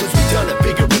 Just cause we done it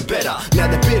bigger and better. Now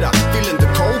the bitter, feeling the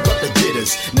cold, got the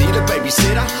jitters. Need a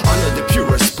babysitter? I know the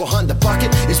purist. Behind the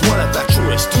bucket is one of our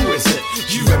truest. Who is it?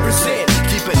 You represent.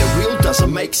 Keeping it real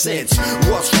doesn't make sense.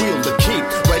 What's real to keep?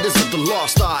 Raiders of the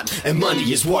lost art, and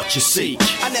money is what you seek.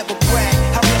 I never brag,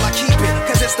 how will I keep it?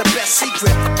 Cause it's the best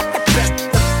secret.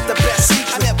 The best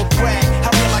secret. I never brag,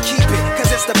 how will I keep it?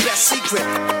 Cause it's the best secret.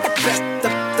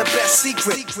 The best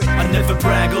secret. I never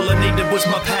brag, all I needed was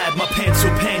my pad, my pencil,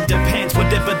 pen, depends,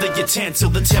 whatever the utensil,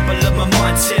 the temple of my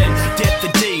mindset, death the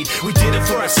deed, we did it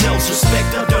for ourselves,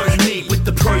 respect I don't need, with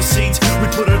the proceeds, we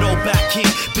put it all back in,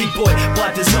 B-boy,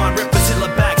 black design, represent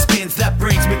like backspins, that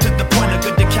brings me to the point I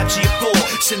got to capture your thought,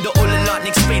 send it all at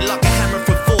lightning speed like a hammer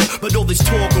for 4, but all this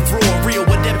talk of raw, real,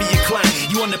 whatever you claim,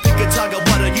 you wanna pick a target,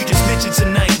 why don't you just mention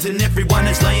some names, and everyone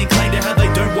is laying claim to how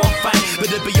they don't want fame, but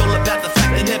it'd be all about the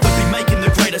fact they never be making the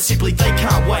greater, simply they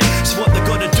can't wait, so what they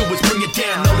gotta do is bring it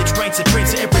down, knowledge reigns supreme,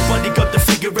 so everybody got to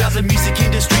figure out the music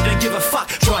industry don't give a fuck,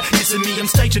 try dissing me, I'm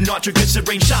staging nitrogen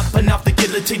serene, sharp enough to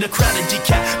guillotine a crowd and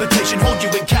decapitation, hold you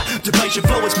in captivation,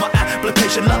 flow is my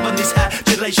application, love on this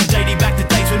adulation, dating back to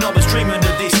days when I was dreaming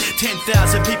of this,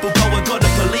 10,000 people going, gotta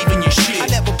believe in your shit. I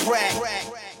never brag,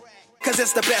 cause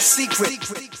it's the best secret.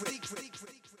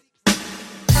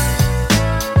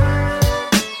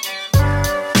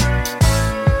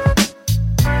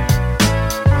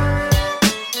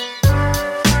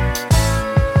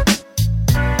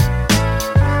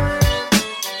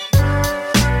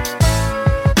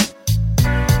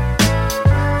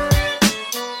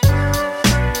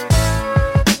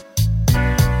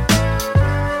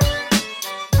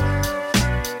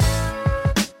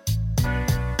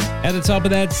 At the top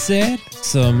of that set,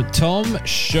 some Tom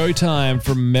Showtime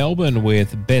from Melbourne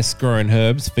with Best Grown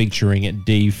Herbs featuring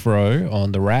D-Fro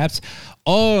on the raps.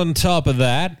 On top of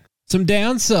that, some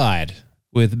Downside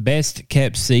with Best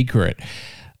Kept Secret.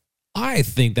 I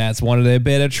think that's one of their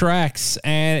better tracks,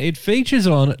 and it features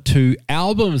on 2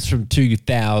 albums from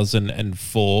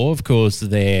 2004. Of course,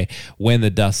 their When the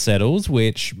Dust Settles,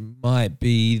 which might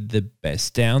be the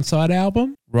best Downside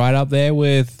album, right up there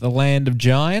with The Land of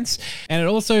Giants. And it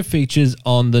also features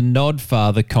on the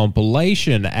Nodfather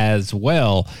compilation as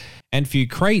well. And for you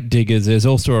crate diggers, there's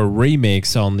also a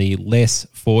remix on the Less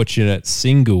Fortunate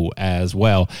single as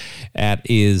well. That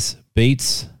is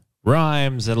Beats,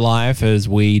 Rhymes and Life as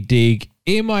we dig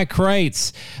in my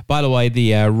crates. By the way,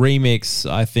 the remix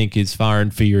I think is far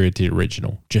inferior to the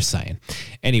original. Just saying.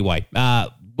 Anyway,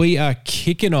 we are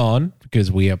kicking on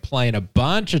because we are playing a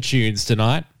bunch of tunes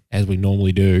tonight, as we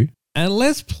normally do. And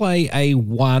let's play a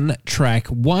one-track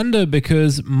wonder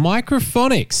because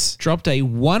Microphonics dropped a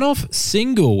one-off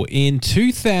single in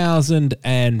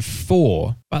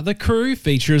 2004. But the crew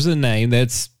features a name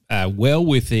that's well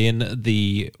within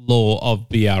the law of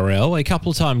BRL. A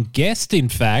couple-time guest, in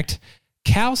fact.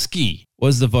 Kowski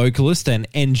was the vocalist and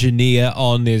engineer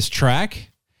on this track.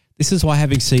 This is why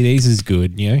having CDs is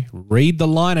good, you know. Read the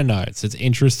liner notes. It's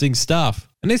interesting stuff.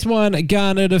 And this one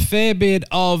garnered a fair bit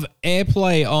of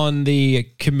airplay on the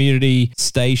community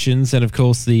stations and, of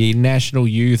course, the National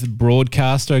Youth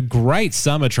Broadcaster. Great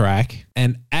summer track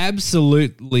and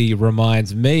absolutely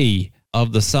reminds me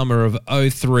of the summer of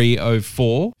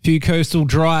 03-04. Few coastal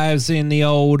drives in the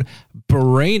old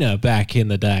Barina back in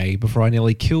the day before I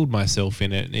nearly killed myself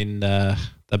in it in the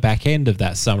back end of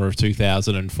that summer of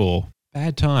 2004.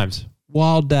 Bad times.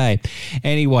 Wild day.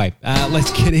 Anyway,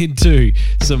 let's get into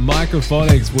some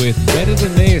microphonics with Better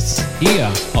Than This here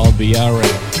on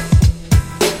BRL.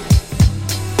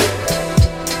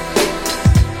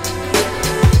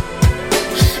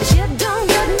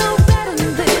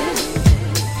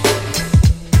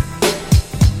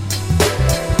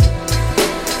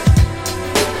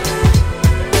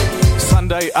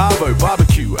 Arvo,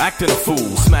 barbecue, acting a fool.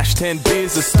 Smash 10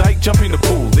 beers, a steak, jump in the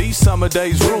pool. These summer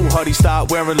days rule, hottie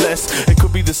start wearing less. It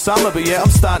could be the summer, but yeah, I'm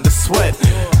starting to sweat.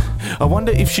 I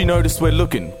wonder if she noticed we're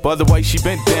looking. By the way she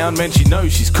bent down, man, she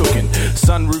knows she's cooking.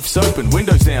 Sunroof's open,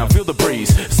 windows down, feel the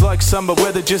breeze. It's like summer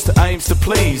weather just aims to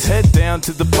please. Head down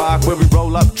to the park where we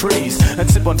roll up trees and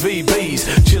sip on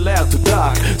VBs, chill out till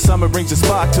dark. Summer brings a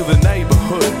spark to the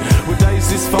neighborhood. With days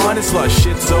this fine, it's like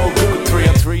shit's so good. 3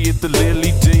 on 3 at the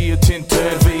Lily D, a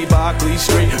Tintern V, Barclay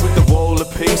Street with the wall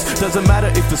of peace. Doesn't matter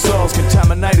if the soil's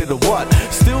contaminated or what,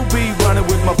 still be running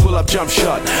with my pull-up jump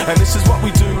shot. And this is what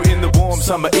we do in the warm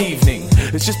summer evening.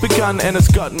 It's just begun and it's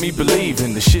gotten me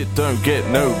believing the shit don't get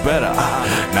no better.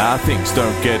 Nah, things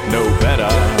don't get no better.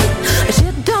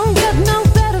 Shit don't get no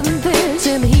better than this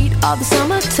in the heat of the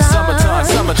summertime. Summertime,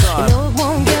 summertime. You know it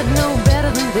won't get no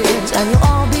better than this, and you'll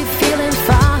all be feeling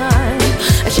fine.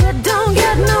 Shit don't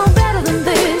get no better than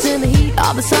this in the heat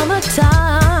of the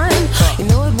summertime. You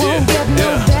know it won't get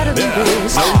no better than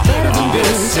this. Better than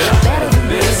this. Better than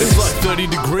this. It's like 30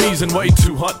 degrees and way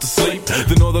too hot to sleep.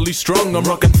 The northerly strong, I'm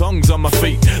rocking thongs on my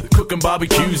feet. Cooking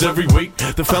barbecues every week.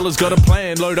 The fella's got a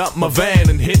plan, load up my van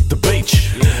and hit the beach.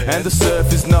 And the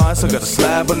surf is nice, I got a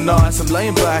slab of nice. I'm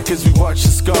laying back as we watch the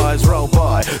skies roll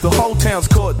by. The whole town's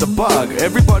caught the bug.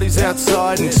 Everybody's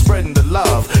outside and spreading the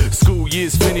love. School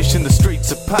year's finished and the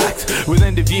streets are packed. With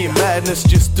end of year madness,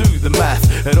 just do the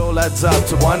math. It all adds up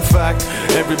to one fact.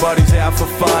 Everybody's out for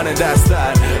fun and that's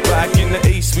that. Back in the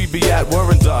east we be at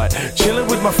Warrandyte, chilling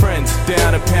with my friends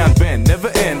down at Pound Bend. Never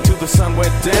end till the sun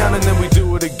went down and then we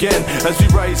do it again. As we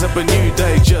raise up a new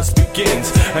day just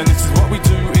begins. And this is what we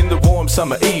do in the warm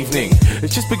summer evening.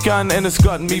 It's just begun and it's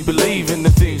gotten me believing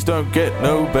that things don't get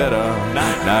no better.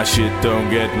 Nah, shit don't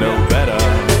get no better.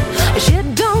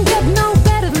 Shit don't get no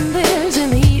better than this in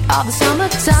the heat of the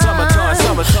summertime. Summertime,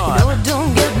 summertime. You know it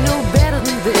don't get no better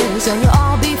than this, and you'll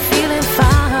all be feeling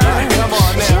fine. Yeah, come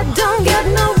on now. Shit don't get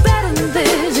no better than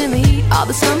this in the heat of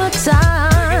the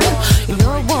summertime. You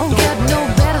know it won't get no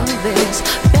better than this.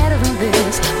 Better than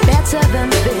this. Better than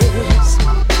this.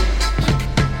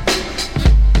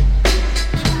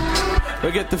 I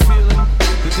get the feeling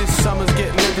that this summer's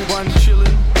getting everyone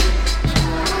chillin'.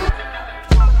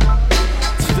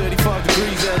 It's 35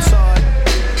 degrees outside.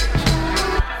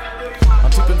 I'm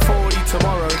tipping 40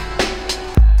 tomorrow.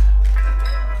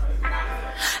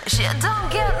 Shit don't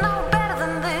get no better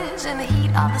than this in the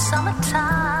heat of the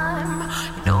summertime.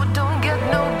 You know it don't get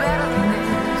no better than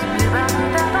this.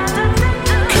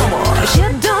 Come on.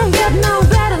 Shit don't get no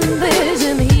better than this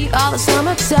in the heat of the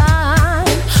summertime.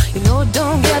 You know it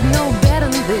don't get no better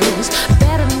than this.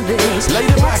 Better than this. Lay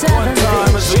it back one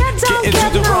time as we get into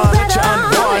the run. Let you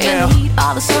unwind now. In the heat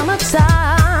of the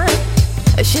summertime.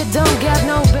 Shit don't get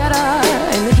no better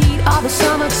in the heat of the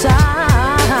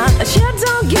summertime. Shit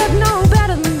don't get no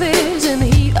better than this in the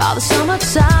heat of the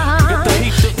summertime. Get the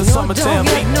heat of the summertime.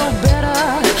 Don't get no better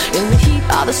in the heat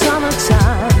of the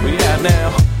summertime. We out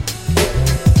now.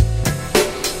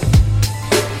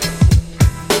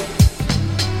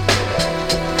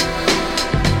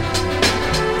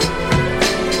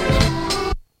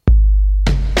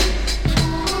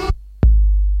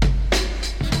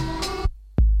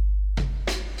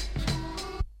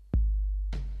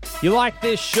 You like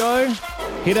this show?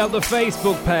 Hit up the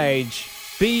Facebook page,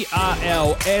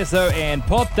 BRLSON.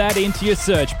 Pop that into your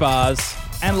search bars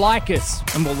and like us,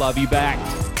 and we'll love you back.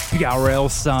 BRL,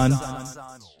 son.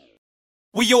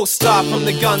 We all start from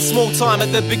the gun, small time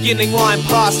at the beginning line,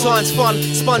 pastimes fun,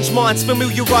 sponge minds,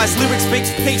 familiarise lyrics,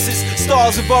 beats, pieces,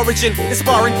 styles of origin,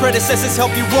 inspiring predecessors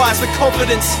help you rise with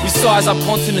confidence. We size up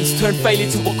continents, turn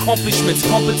failure to accomplishments,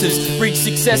 competence, reach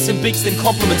success and beats then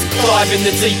compliments, thrive in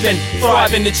the deep end,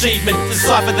 thrive in achievement,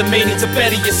 decipher the meaning to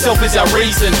better yourself is our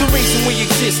reason. The reason we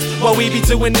exist, why we be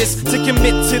doing this, to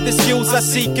commit to the skills I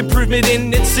seek improvement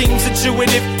in. It seems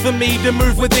intuitive for me to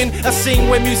move within a scene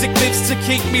where music lives to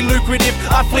keep me lucrative.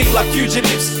 I flee like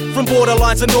fugitives, from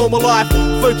borderlines to normal life.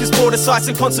 Focus border sites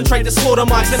and concentrate to slaughter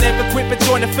mics. And never quit but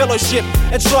join a fellowship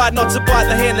and try not to bite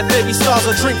the hand that fed me stars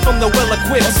or drink from the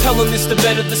well-equipped. I was telling this to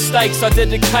better the stakes. I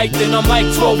dedicate, then I make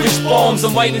 12-inch bombs.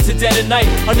 I'm waiting to detonate.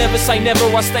 I never say never,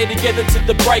 I stay together to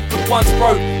the break. But once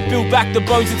broke, build back the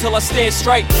bones until I stand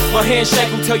straight. My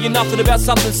handshake will tell you nothing about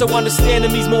something, so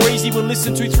understanding me's more easy when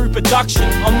listened to through production.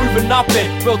 I'm moving up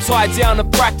and well tied down to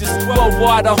practice.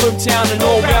 Worldwide, our hometown and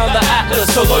all round the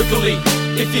atlas. So locally,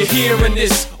 if you're hearing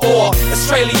this, or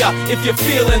Australia, if you're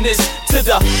feeling this, to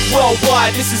the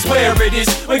worldwide, this is where it is.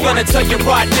 We're gonna tell you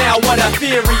right now what our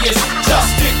theory is. Just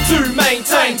stick to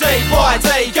maintain, day by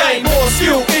day, gain more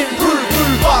skill, improve,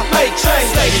 move up, make change.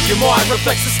 State of your mind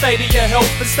reflects the state of your health,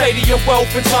 the state of your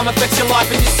wealth, and time affects your life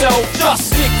and yourself.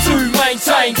 Just stick to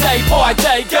maintain, day by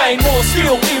day, gain more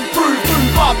skill, improve,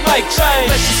 move up, make change.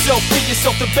 Let yourself be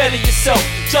yourself to better yourself.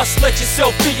 Just let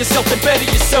yourself be yourself to better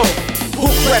yourself.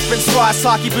 Hook reference, rise,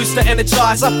 Saki booster,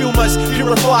 energize. I feel most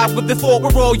purified with the thought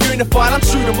we're all unified. I'm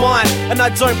true to mine, and I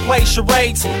don't play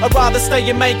charades. I'd rather stay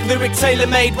and make lyric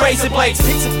tailor-made razor blades,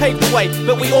 piece of paperweight,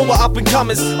 but we all were up and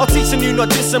comers. I'll teach them you, not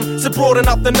diss them, to broaden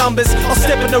up the numbers. I'll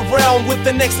step in the realm with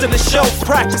the next on the shelf,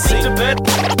 practicing.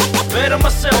 Better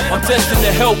myself. I'm destined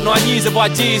to help 9 years of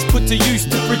ideas put to use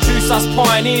to produce us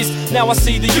pioneers. Now I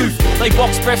see the youth, they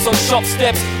box preps on shop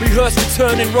steps, rehearse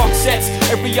returning rock sets.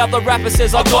 Every other rapper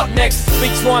says I got next.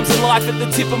 Speaks rhymes and life at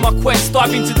the tip of my quest.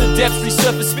 Dive into the depths,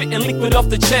 resurface spit and liquid off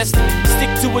the chest.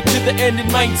 Stick to it to the end and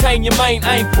maintain your main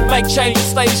aim. Make change,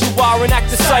 stay as you are and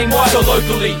act the same way. So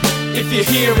locally, if you're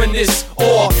hearing this,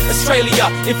 or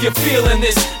Australia, if you're feeling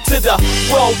this, to the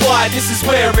worldwide, this is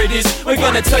where it is. We're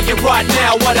gonna tell you right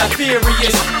now what our theory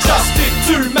is. Just stick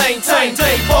to maintain,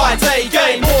 day by day,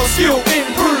 gain more skill,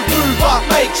 improve, move up,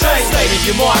 make change. State of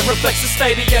your mind reflects the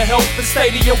state of your health, the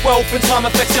state of your wealth, and time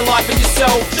affects your life and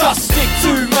yourself. Just stick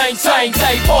to maintain,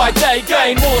 day by day,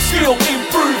 gain more skill,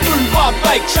 improve, move up,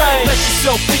 make change. Let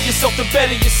yourself be yourself to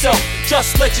better yourself.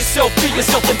 Just let yourself be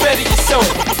yourself to better yourself.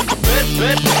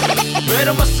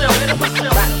 Better myself.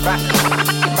 Rap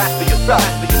for yourself.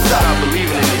 Stop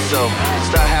believing in yourself.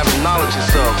 Start having knowledge of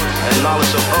yourself and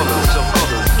knowledge of others.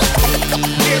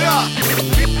 Get up.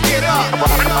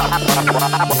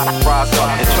 Rise up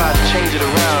and try to change it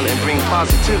around and bring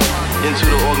positivity into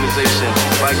the organization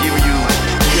by giving you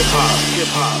hip hop.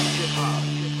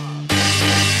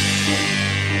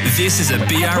 This is a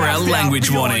BRL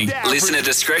language warning. Listener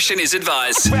discretion is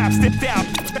advised. Rap step out,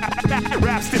 beyond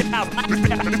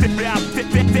average. Rap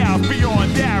step out,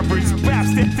 beyond that average.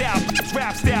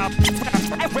 Rap step out,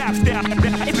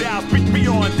 beyond average.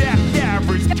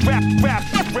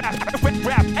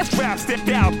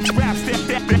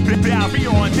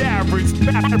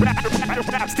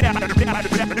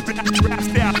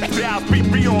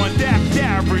 Beyond that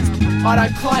average. I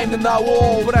don't claim to know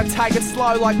all, but I take it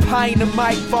slow like pain to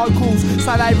make vocals,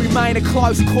 so they remain a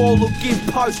close call or give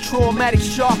post-traumatic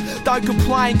shock. Don't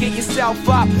complain, get yourself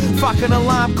up. Fucking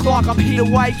alarm clock, I'm here to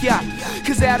wake ya.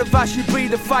 Cause out of us you be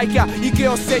the faker. Your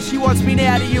girl says she wants me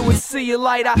now to you and see you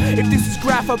later. If this is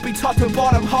graph, I'd be top to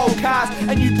bottom whole cars,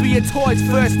 and you'd be a toy's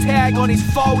first tag on his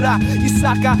folder. You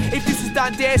sucker, if this is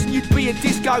done dancing, you'd be a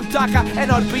disco ducker,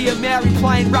 and I'd be a Maori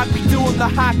playing rugby doing the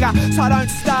haka. So don't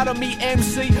start on me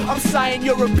MC, I'm saying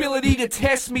your ability to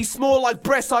test me small like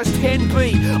breast size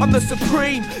 10B. I'm the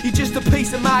supreme, you're just a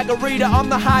piece of margarita. I'm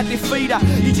the hard defeater,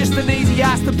 you're just an easy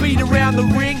ass to beat around the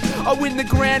ring. I win the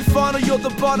grand final, you're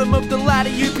the bottom of the ladder,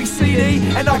 UPCD,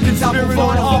 and I can double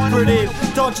vinyl operative.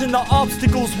 Dodging the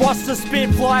obstacles, watch the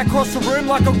spin, fly across the room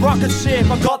like a rocket ship.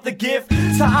 I got the gift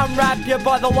to unwrap you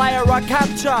by the layer I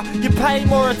capture. You pay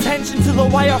more attention to the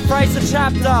way I phrase a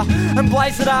chapter and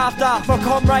blaze it after. My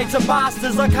comrades are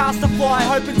masters, I cast a fly,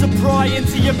 hoping to pry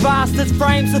into your bastards'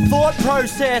 frames of thought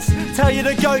process. Tell you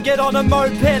to go get on a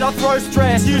moped, I throw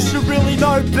stress. You should really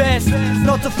know best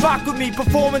not to fuck with me,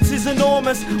 performance is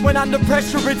enormous. When under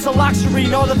pressure it's a luxury,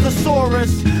 not a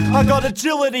thesaurus. I got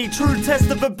agility, true test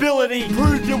of ability.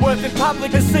 Prove your worth in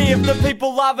public and see if the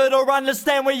people love it or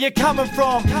understand where you're coming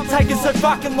from. Taking so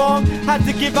fucking long, had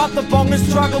to give up the bong and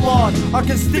struggle on. I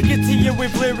can stick it to you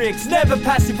with lyrics, never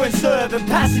passive when serving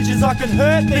passages. I can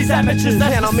hurt these amateurs,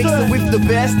 that's and I mix it with the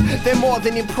best. They're more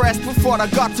than impressed with what I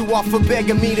got to offer,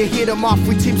 begging me to hit them off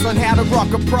with tips on how to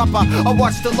rock a proper. I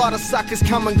watched a lot of suckers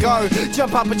come and go,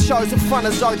 jump up at shows in front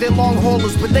of Zoe. They're long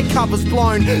haulers but their cover's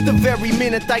blown the very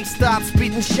minute they start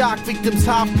spitting shit. shark victims,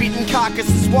 half-bitten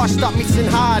carcasses washed up, missing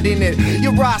hard in it.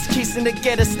 Your ass kissing to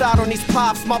get a start on his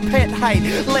paths, my pet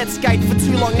hate. Let's skate for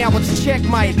too long, now it's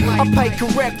checkmate. I pay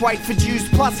correct weight for dues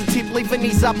plus a tip, leaving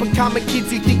these up-and-coming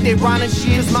kids who think they're running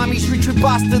shit. As mummy's rich with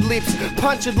busted lips,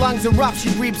 punctured lungs and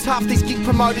ruptured ribs. Half these gig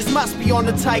promoters must be on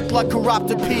the take like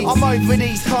corrupted pigs. I'm over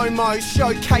these homos,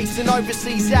 showcasing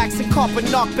overseas acts and copping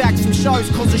knockbacks from shows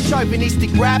cause of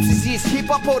chauvinistic raps. Is this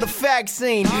hip-hop or the fag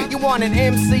scene? You want an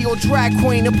MC or drag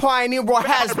queen, a pioneer or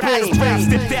has been? Rap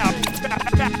step out,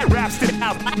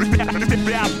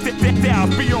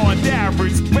 beyond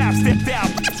average. Rap step out,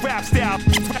 rap step,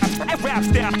 rap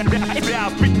step,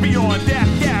 beyond that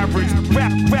average.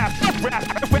 Rap step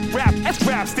out,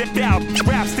 rap step down,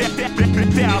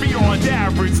 beyond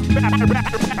average.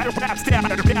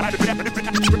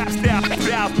 Rap step,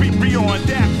 beyond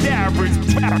that average.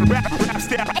 Rap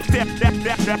step,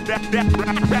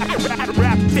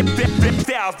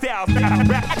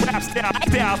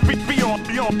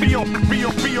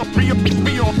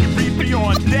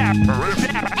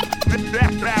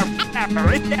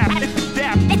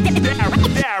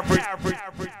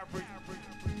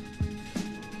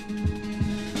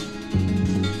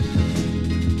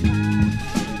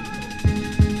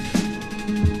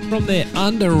 From their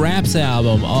Under Wraps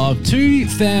album of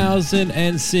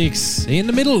 2006. In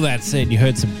the middle of that set, you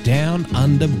heard some Down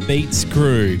Under Beats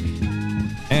Crew.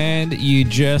 And you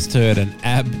just heard an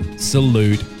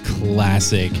absolute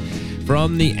classic.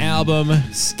 From the album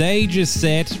Stages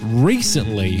Set,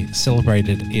 recently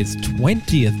celebrated its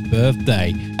 20th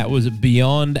birthday. That was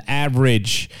Beyond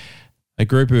Average. A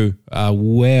group who are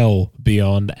well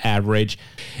beyond average.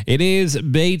 It is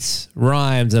Beats,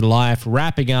 Rhymes and Life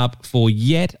wrapping up for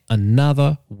yet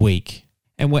another week.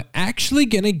 And we're actually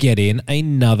going to get in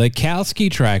another Kowski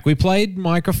track. We played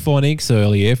Microphonics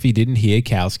earlier. If you didn't hear,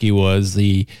 Kowski was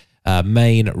the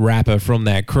main rapper from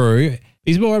that crew.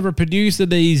 He's more of a producer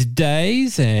these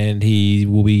days, and he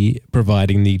will be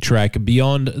providing the track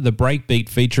Beyond the Breakbeat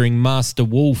featuring Master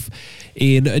Wolf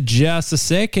in just a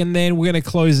sec. And then we're going to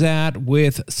close out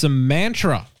with some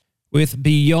Mantra with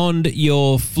Beyond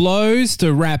Your Flows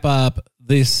to wrap up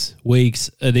this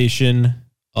week's edition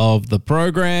of the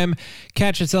program.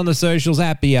 Catch us on the socials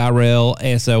at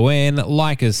BRLSON,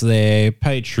 like us there,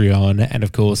 Patreon, and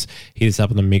of course, hit us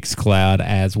up on the Mixcloud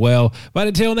as well. But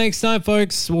until next time,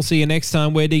 folks, we'll see you next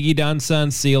time. We're Diggy Done,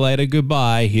 son. See you later.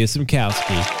 Goodbye. Here's some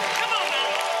Kowski.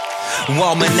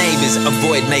 While my neighbours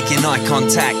avoid making eye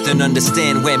contact and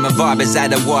understand where my vibe is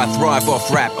at, or why I thrive off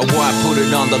rap, or why I put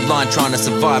it on the line trying to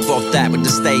survive off that. With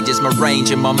the stages, my range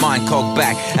and my mind cocked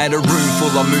back at a room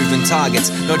full of moving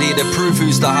targets. Not here to prove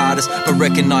who's the hardest, but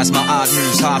recognise my art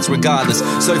moves hearts regardless.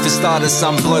 So for starters,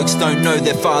 some blokes don't know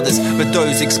their fathers, but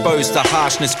those exposed to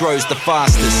harshness grows the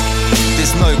fastest.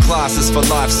 There's no classes for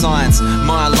life science.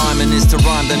 My alignment is to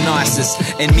rhyme the nicest,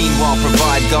 and meanwhile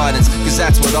provide guidance, cause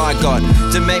that's what I got.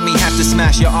 To make me have to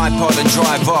smash your iPod and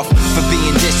drive off for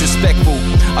being disrespectful.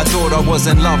 I thought I was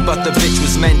in love, but the bitch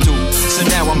was mental. So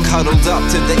now I'm cuddled up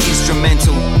to the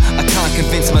instrumental. I can't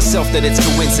convince myself that it's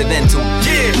coincidental.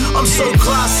 Yeah, I'm so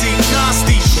classy,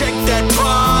 nasty, shake that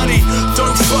body.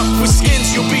 Don't fuck with skins,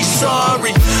 you'll be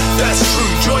sorry. That's true,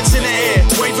 joints in the air,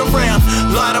 wave around,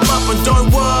 light them up and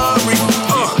don't worry.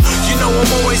 You know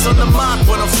I'm always on the mark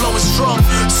when I'm flowing strong.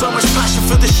 So much passion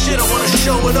for this shit, I wanna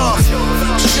show it off.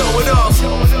 Show it off,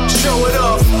 show it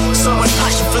off. So much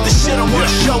passion for this shit, I wanna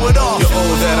show it off. You're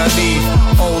all that I need,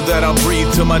 all that I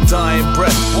breathe to my dying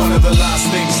breath. One of the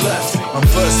last things left. I'm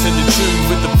first in the tune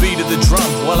with the beat of the drum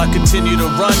while I continue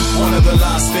to run. One of the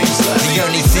last things left. The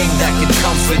only thing that can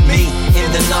comfort me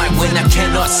in the night when I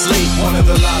cannot sleep. One of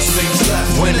the last things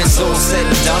left. When it's all said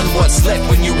and done, what's left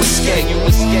when you escape?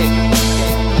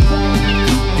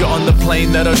 You're on the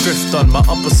plane that I drift on, my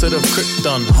opposite of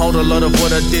Krypton. Hold a lot of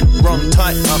what I did wrong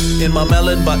tight up in my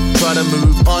melon, but try to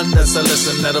move on, that's a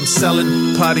lesson that I'm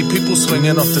selling. Party people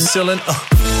swinging off the ceiling.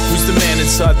 Who's the man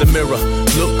inside the mirror?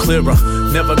 Look clearer.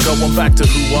 Never going back to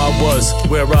who I was,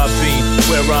 where I've been,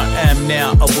 where I am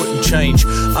now. I wouldn't change,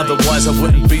 otherwise I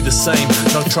wouldn't be the same.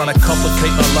 Not trying to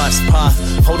complicate my life's path.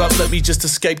 Hold up, let me just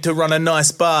escape to run a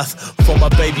nice bath. For my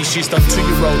baby, she's done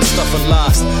 2-year-old stuff at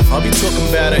last. I'll be talking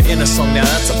about her in a song now,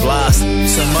 that's a blast.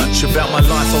 So much about my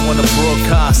life I wanna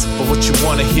broadcast, but what you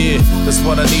wanna hear, that's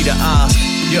what I need to ask.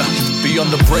 Yeah,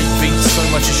 beyond the break beat, so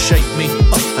much has shaped me.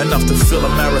 Enough to fill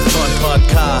a marathon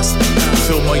podcast.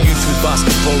 Fill my youth with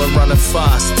basketball and running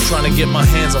fast. Trying to get my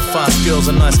hands on fast girls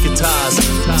and nice guitars.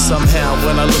 Somehow,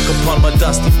 when I look upon my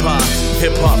dusty path,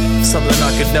 hip-hop, something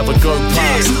I could never go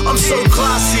past. Yeah, I'm so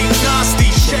classy, nasty,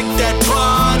 shake that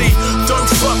body. Don't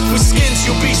fuck with skins,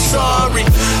 you'll be sorry.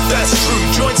 That's true,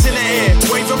 joints in the air,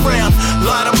 wave around,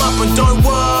 light them up and don't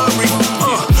worry.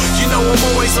 You know I'm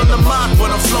always on the mark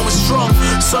when I'm flowing strong.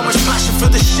 So much passion for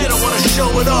the shit, I wanna show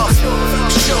it off.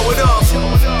 Show it off,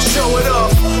 show it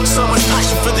off. So much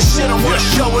passion for the shit, I wanna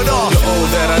show it off. You're all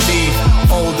that I need,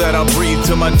 all that I breathe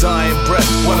to my dying breath.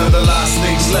 One of the last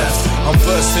things left. I'm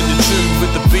bursting the tune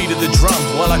with the beat of the drum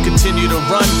while I continue to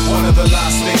run. One of the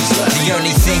last things left. The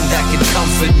only thing that can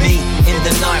comfort me in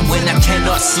the night when I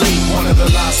cannot sleep. One of the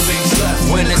last things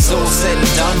left. When it's all said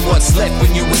and done, what's left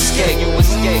when you escape? You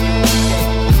escape.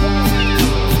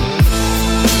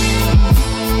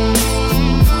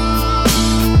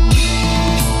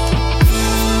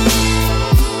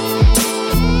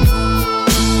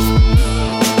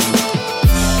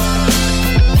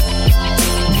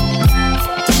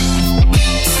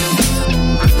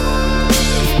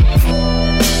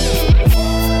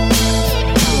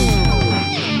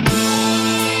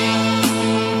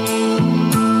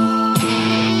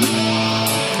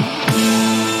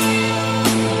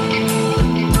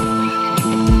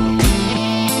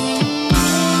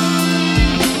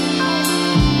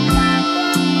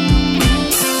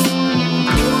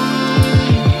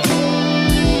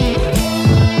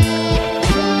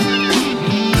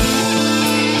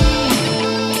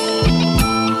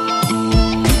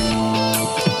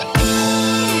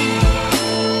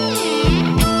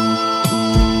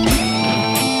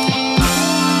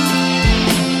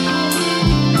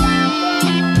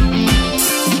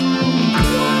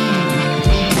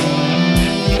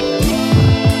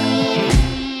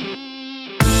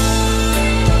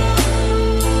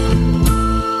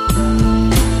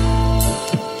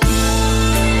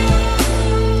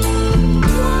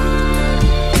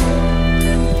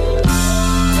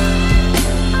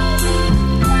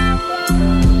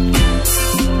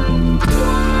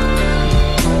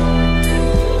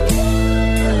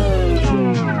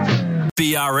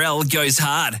 BRL goes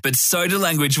hard, but so do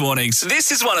language warnings.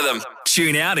 This is one of them.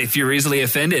 Tune out if you're easily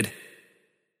offended.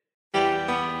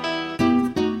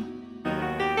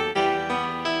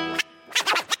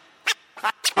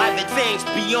 I've advanced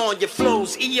beyond your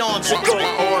flows eons ago.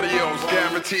 My audio's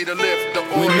guaranteed to lift the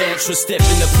When mantra step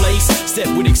into place, step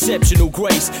with exceptional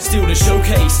grace. Still to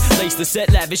showcase, lace the set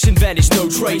lavish and vanish no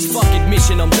trace. Fuck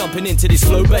admission, I'm jumping into this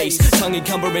flow bass. Tongue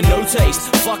encumbering no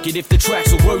taste. Fuck it if the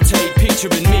tracks will rotate.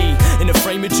 Picturing me in a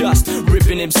frame of just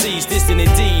ripping MCs, distant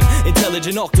indeed.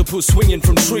 Intelligent octopus swinging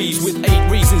from trees with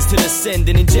 8 reasons to descend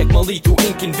and inject my lethal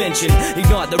ink invention.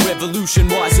 Ignite the revolution,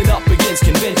 rising up against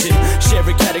convention. Share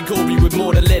a category with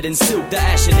more than lead and silk, the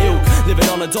ash and ilk. Living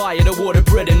on a diet of water,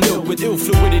 bread and milk with ill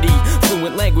fluidity.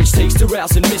 Fluent language takes to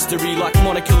rouse in mystery. Like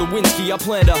Monica Lewinsky, I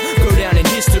plan to go down in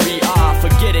history.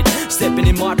 Forget it. Stepping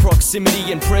in my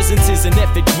proximity and presence is an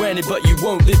effort granted, but you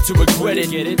won't live to regret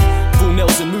it. Get it? Full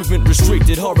Nelson movement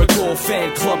restricted. Horrorcore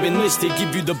fan club enlisted.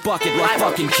 Give you the bucket like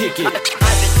fucking kick it. I've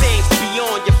advanced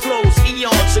beyond your flows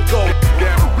eons ago.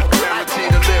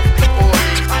 Guaranteed to lift the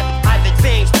audience. I've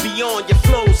advanced beyond your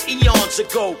flows eons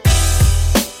ago.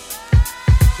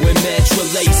 When mantra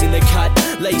lays in the cut,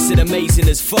 lace it amazing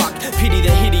as fuck. Pity the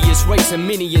hideous race of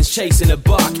minions chasing a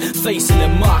buck. Facing a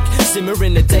muck,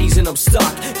 simmering the days and I'm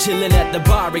stuck. Chilling at the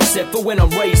bar except for when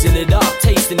I'm raising it up.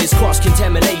 Tasting this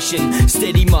cross-contamination.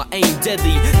 Steady my aim,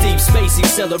 deadly, deep space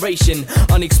acceleration.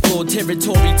 Unexplored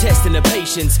territory, testing the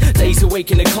patience. Days awake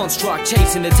in a construct,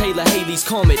 chasing the Taylor Haley's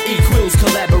comet. Equals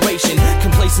collaboration.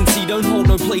 Complacency don't hold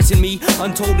no place in me.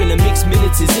 Untold in a mixed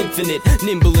minutes is infinite.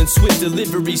 Nimble and swift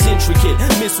deliveries intricate.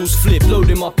 Missiles flip,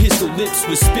 loading my pistol lips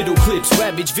with spittle clips.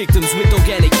 Ravage victims with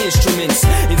organic instruments.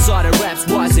 Inside of raps,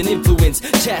 wise and influence.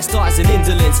 Chastising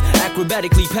indolence.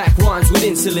 Acrobatically pack rhymes with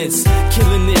insolence.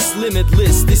 Killing this,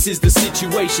 limitless, this is the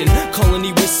situation.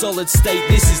 Colony with solid state,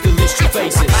 this is the list you're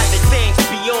facing. I've advanced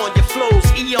beyond your flows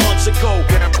eons ago.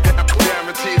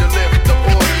 Guaranteed to lift the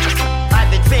audience.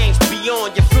 I've advanced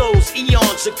beyond your flows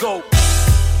eons ago.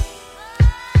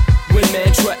 When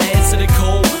mantra answer the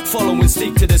call, follow and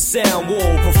stick to the sound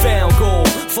wall. Profound goal,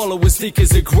 follow and stick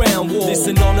as a ground wall. This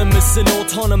anonymous and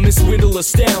autonomous riddle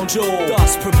astound you all.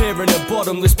 Thus preparing a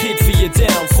bottomless pit for your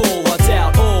downfall. I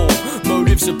doubt all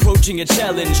motives approach approaching a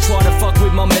challenge. Try to fuck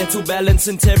with my mental balance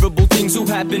and terrible things will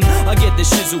happen. I get the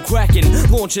shizzle cracking,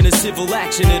 launching a civil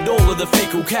action at all of the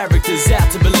fickle characters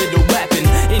out to belittle rapping.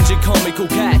 Injured comical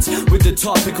cats with the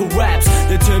topical raps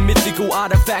that turn mythical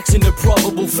artifacts into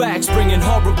probable facts, bringing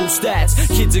horrible stats.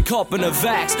 Kids are copping a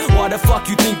vax. Why the fuck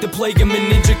you think the plague of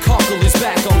meninja cockle is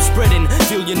back? I'm spreading,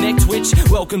 feel your neck twitch.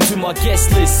 Welcome to my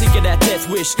guest list. Sick of that death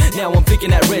wish. Now I'm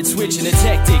picking that red switch and it's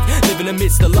hectic. Living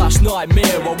amidst the lush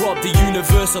nightmare. I'll rob the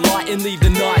universe of light and leave the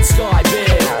night sky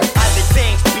bare. I've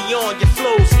advanced beyond your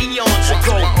flows eons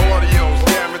ago. My audio's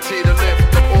guaranteed to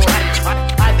lift the audience.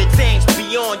 I've advanced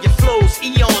beyond your flows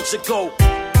eons ago.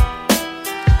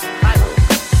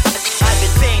 I've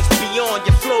advanced beyond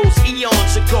your flows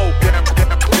eons ago.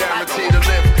 Guaranteed to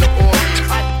lift the audience.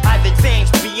 I've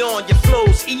advanced beyond your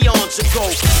flows eons ago.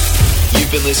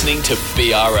 You've been listening to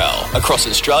BRL across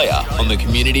Australia on the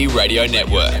Community Radio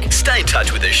Network. Stay in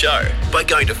touch with the show by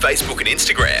going to Facebook and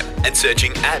Instagram and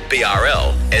searching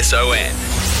 @BRLSON.